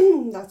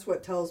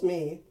what tells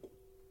me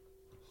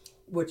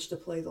which to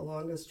play the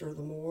longest or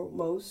the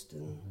most.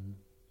 And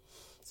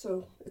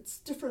so it's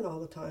different all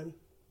the time.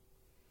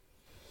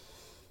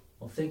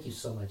 Well, thank you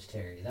so much,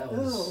 Terry. That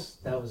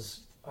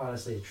was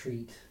honestly a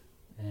treat,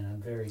 and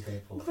I'm very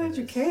grateful. I'm glad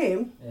you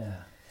came.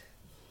 Yeah.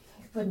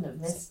 I wouldn't have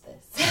missed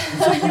this.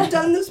 So you've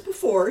done this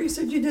before. You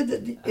said you did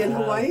it in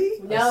Hawaii?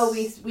 No,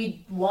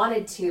 we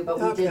wanted to, but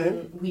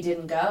we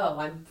didn't go.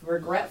 I'm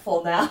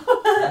regretful now.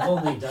 I've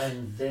only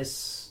done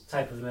this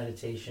type of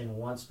meditation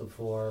once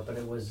before, but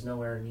it was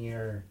nowhere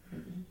near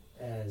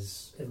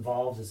as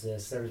involved as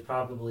this. There was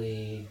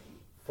probably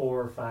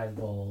 4 or 5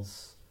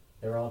 bowls.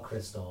 They were all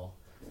crystal.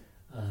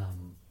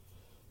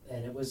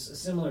 and it was a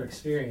similar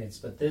experience,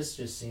 but this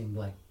just seemed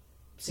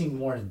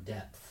more in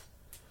depth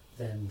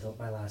than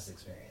my last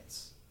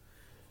experience.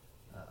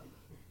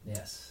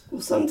 Yes.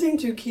 Well, something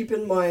to keep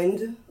in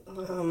mind,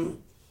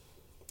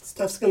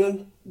 stuff's going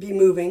to be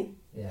moving.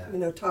 Yeah. You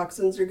know,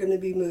 toxins are going to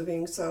be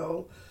moving,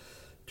 so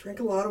drink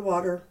a lot of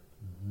water.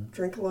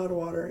 Drink a lot of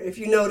water. If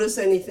you notice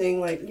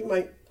anything, like you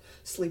might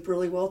sleep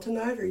really well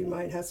tonight or you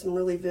might have some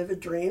really vivid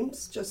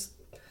dreams, just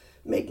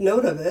make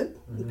note of it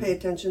and pay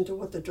attention to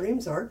what the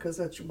dreams are, because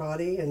that's your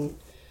body and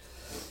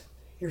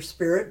your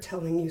spirit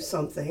telling you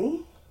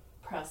something.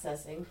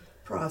 Processing,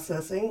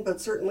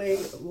 but certainly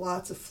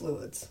lots of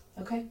fluids.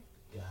 Okay.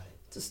 Got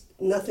it. Just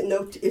nothing,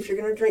 if you're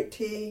going to drink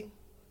tea,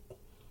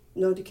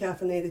 no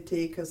decaffeinated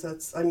tea, because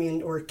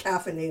or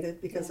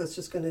caffeinated, because that's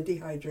just going to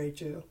dehydrate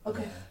you.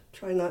 Okay.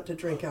 Try not to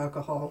drink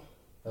alcohol.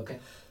 Okay.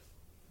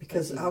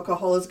 Because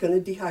alcohol is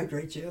going to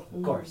dehydrate you.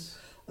 Of course.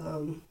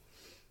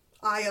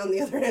 I, on the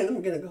other hand,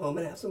 I'm going to go home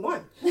and have some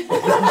wine.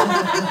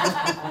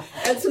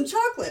 And some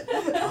chocolate.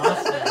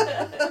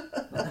 Awesome.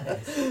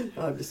 Nice.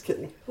 No, I'm just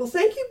kidding. Well,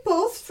 thank you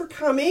both for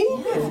coming.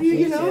 Yeah,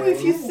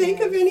 if you think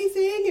of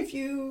anything, if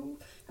you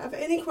have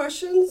any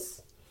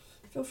questions,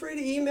 feel free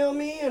to email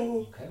me.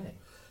 And Okay.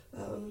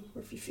 or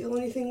if you feel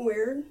anything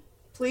weird,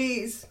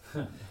 please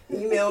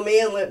email me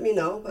and let me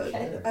know. But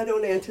I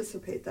don't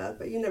anticipate that,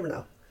 but you never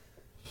know.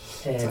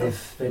 And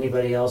if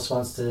anybody else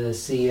wants to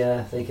see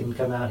you, they can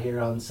come out here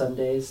on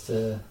Sundays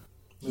to...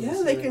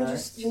 Yeah, they can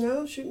just,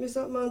 shoot me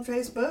something on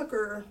Facebook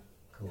or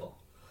Cool.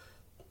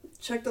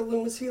 check the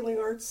Loomis Healing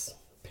Arts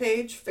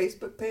page,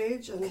 Facebook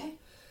page, and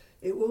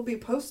it will be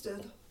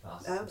posted.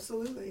 Awesome.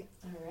 Absolutely.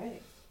 All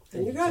right.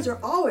 And you guys are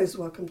always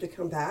welcome to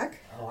come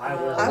back. Oh, I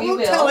will. I We won't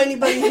will. tell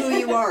anybody who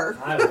you are.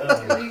 I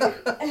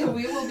will.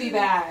 We will be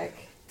back.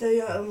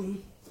 The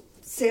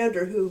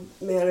Sandra, who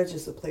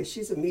manages the place,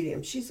 she's a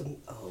medium.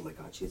 Oh my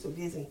God, she's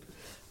amazing.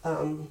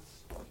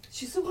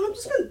 She said, well, I'm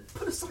just going to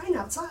put a sign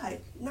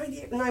outside,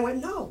 98. And I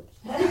went, no.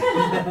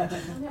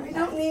 We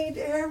don't need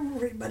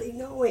everybody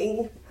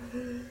knowing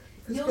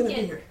who's going to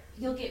be here.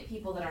 You'll get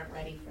people that aren't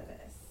ready for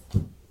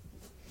this.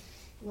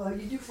 Well,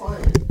 you do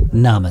fine.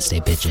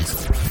 Namaste,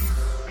 bitches.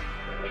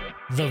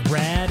 The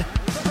Rad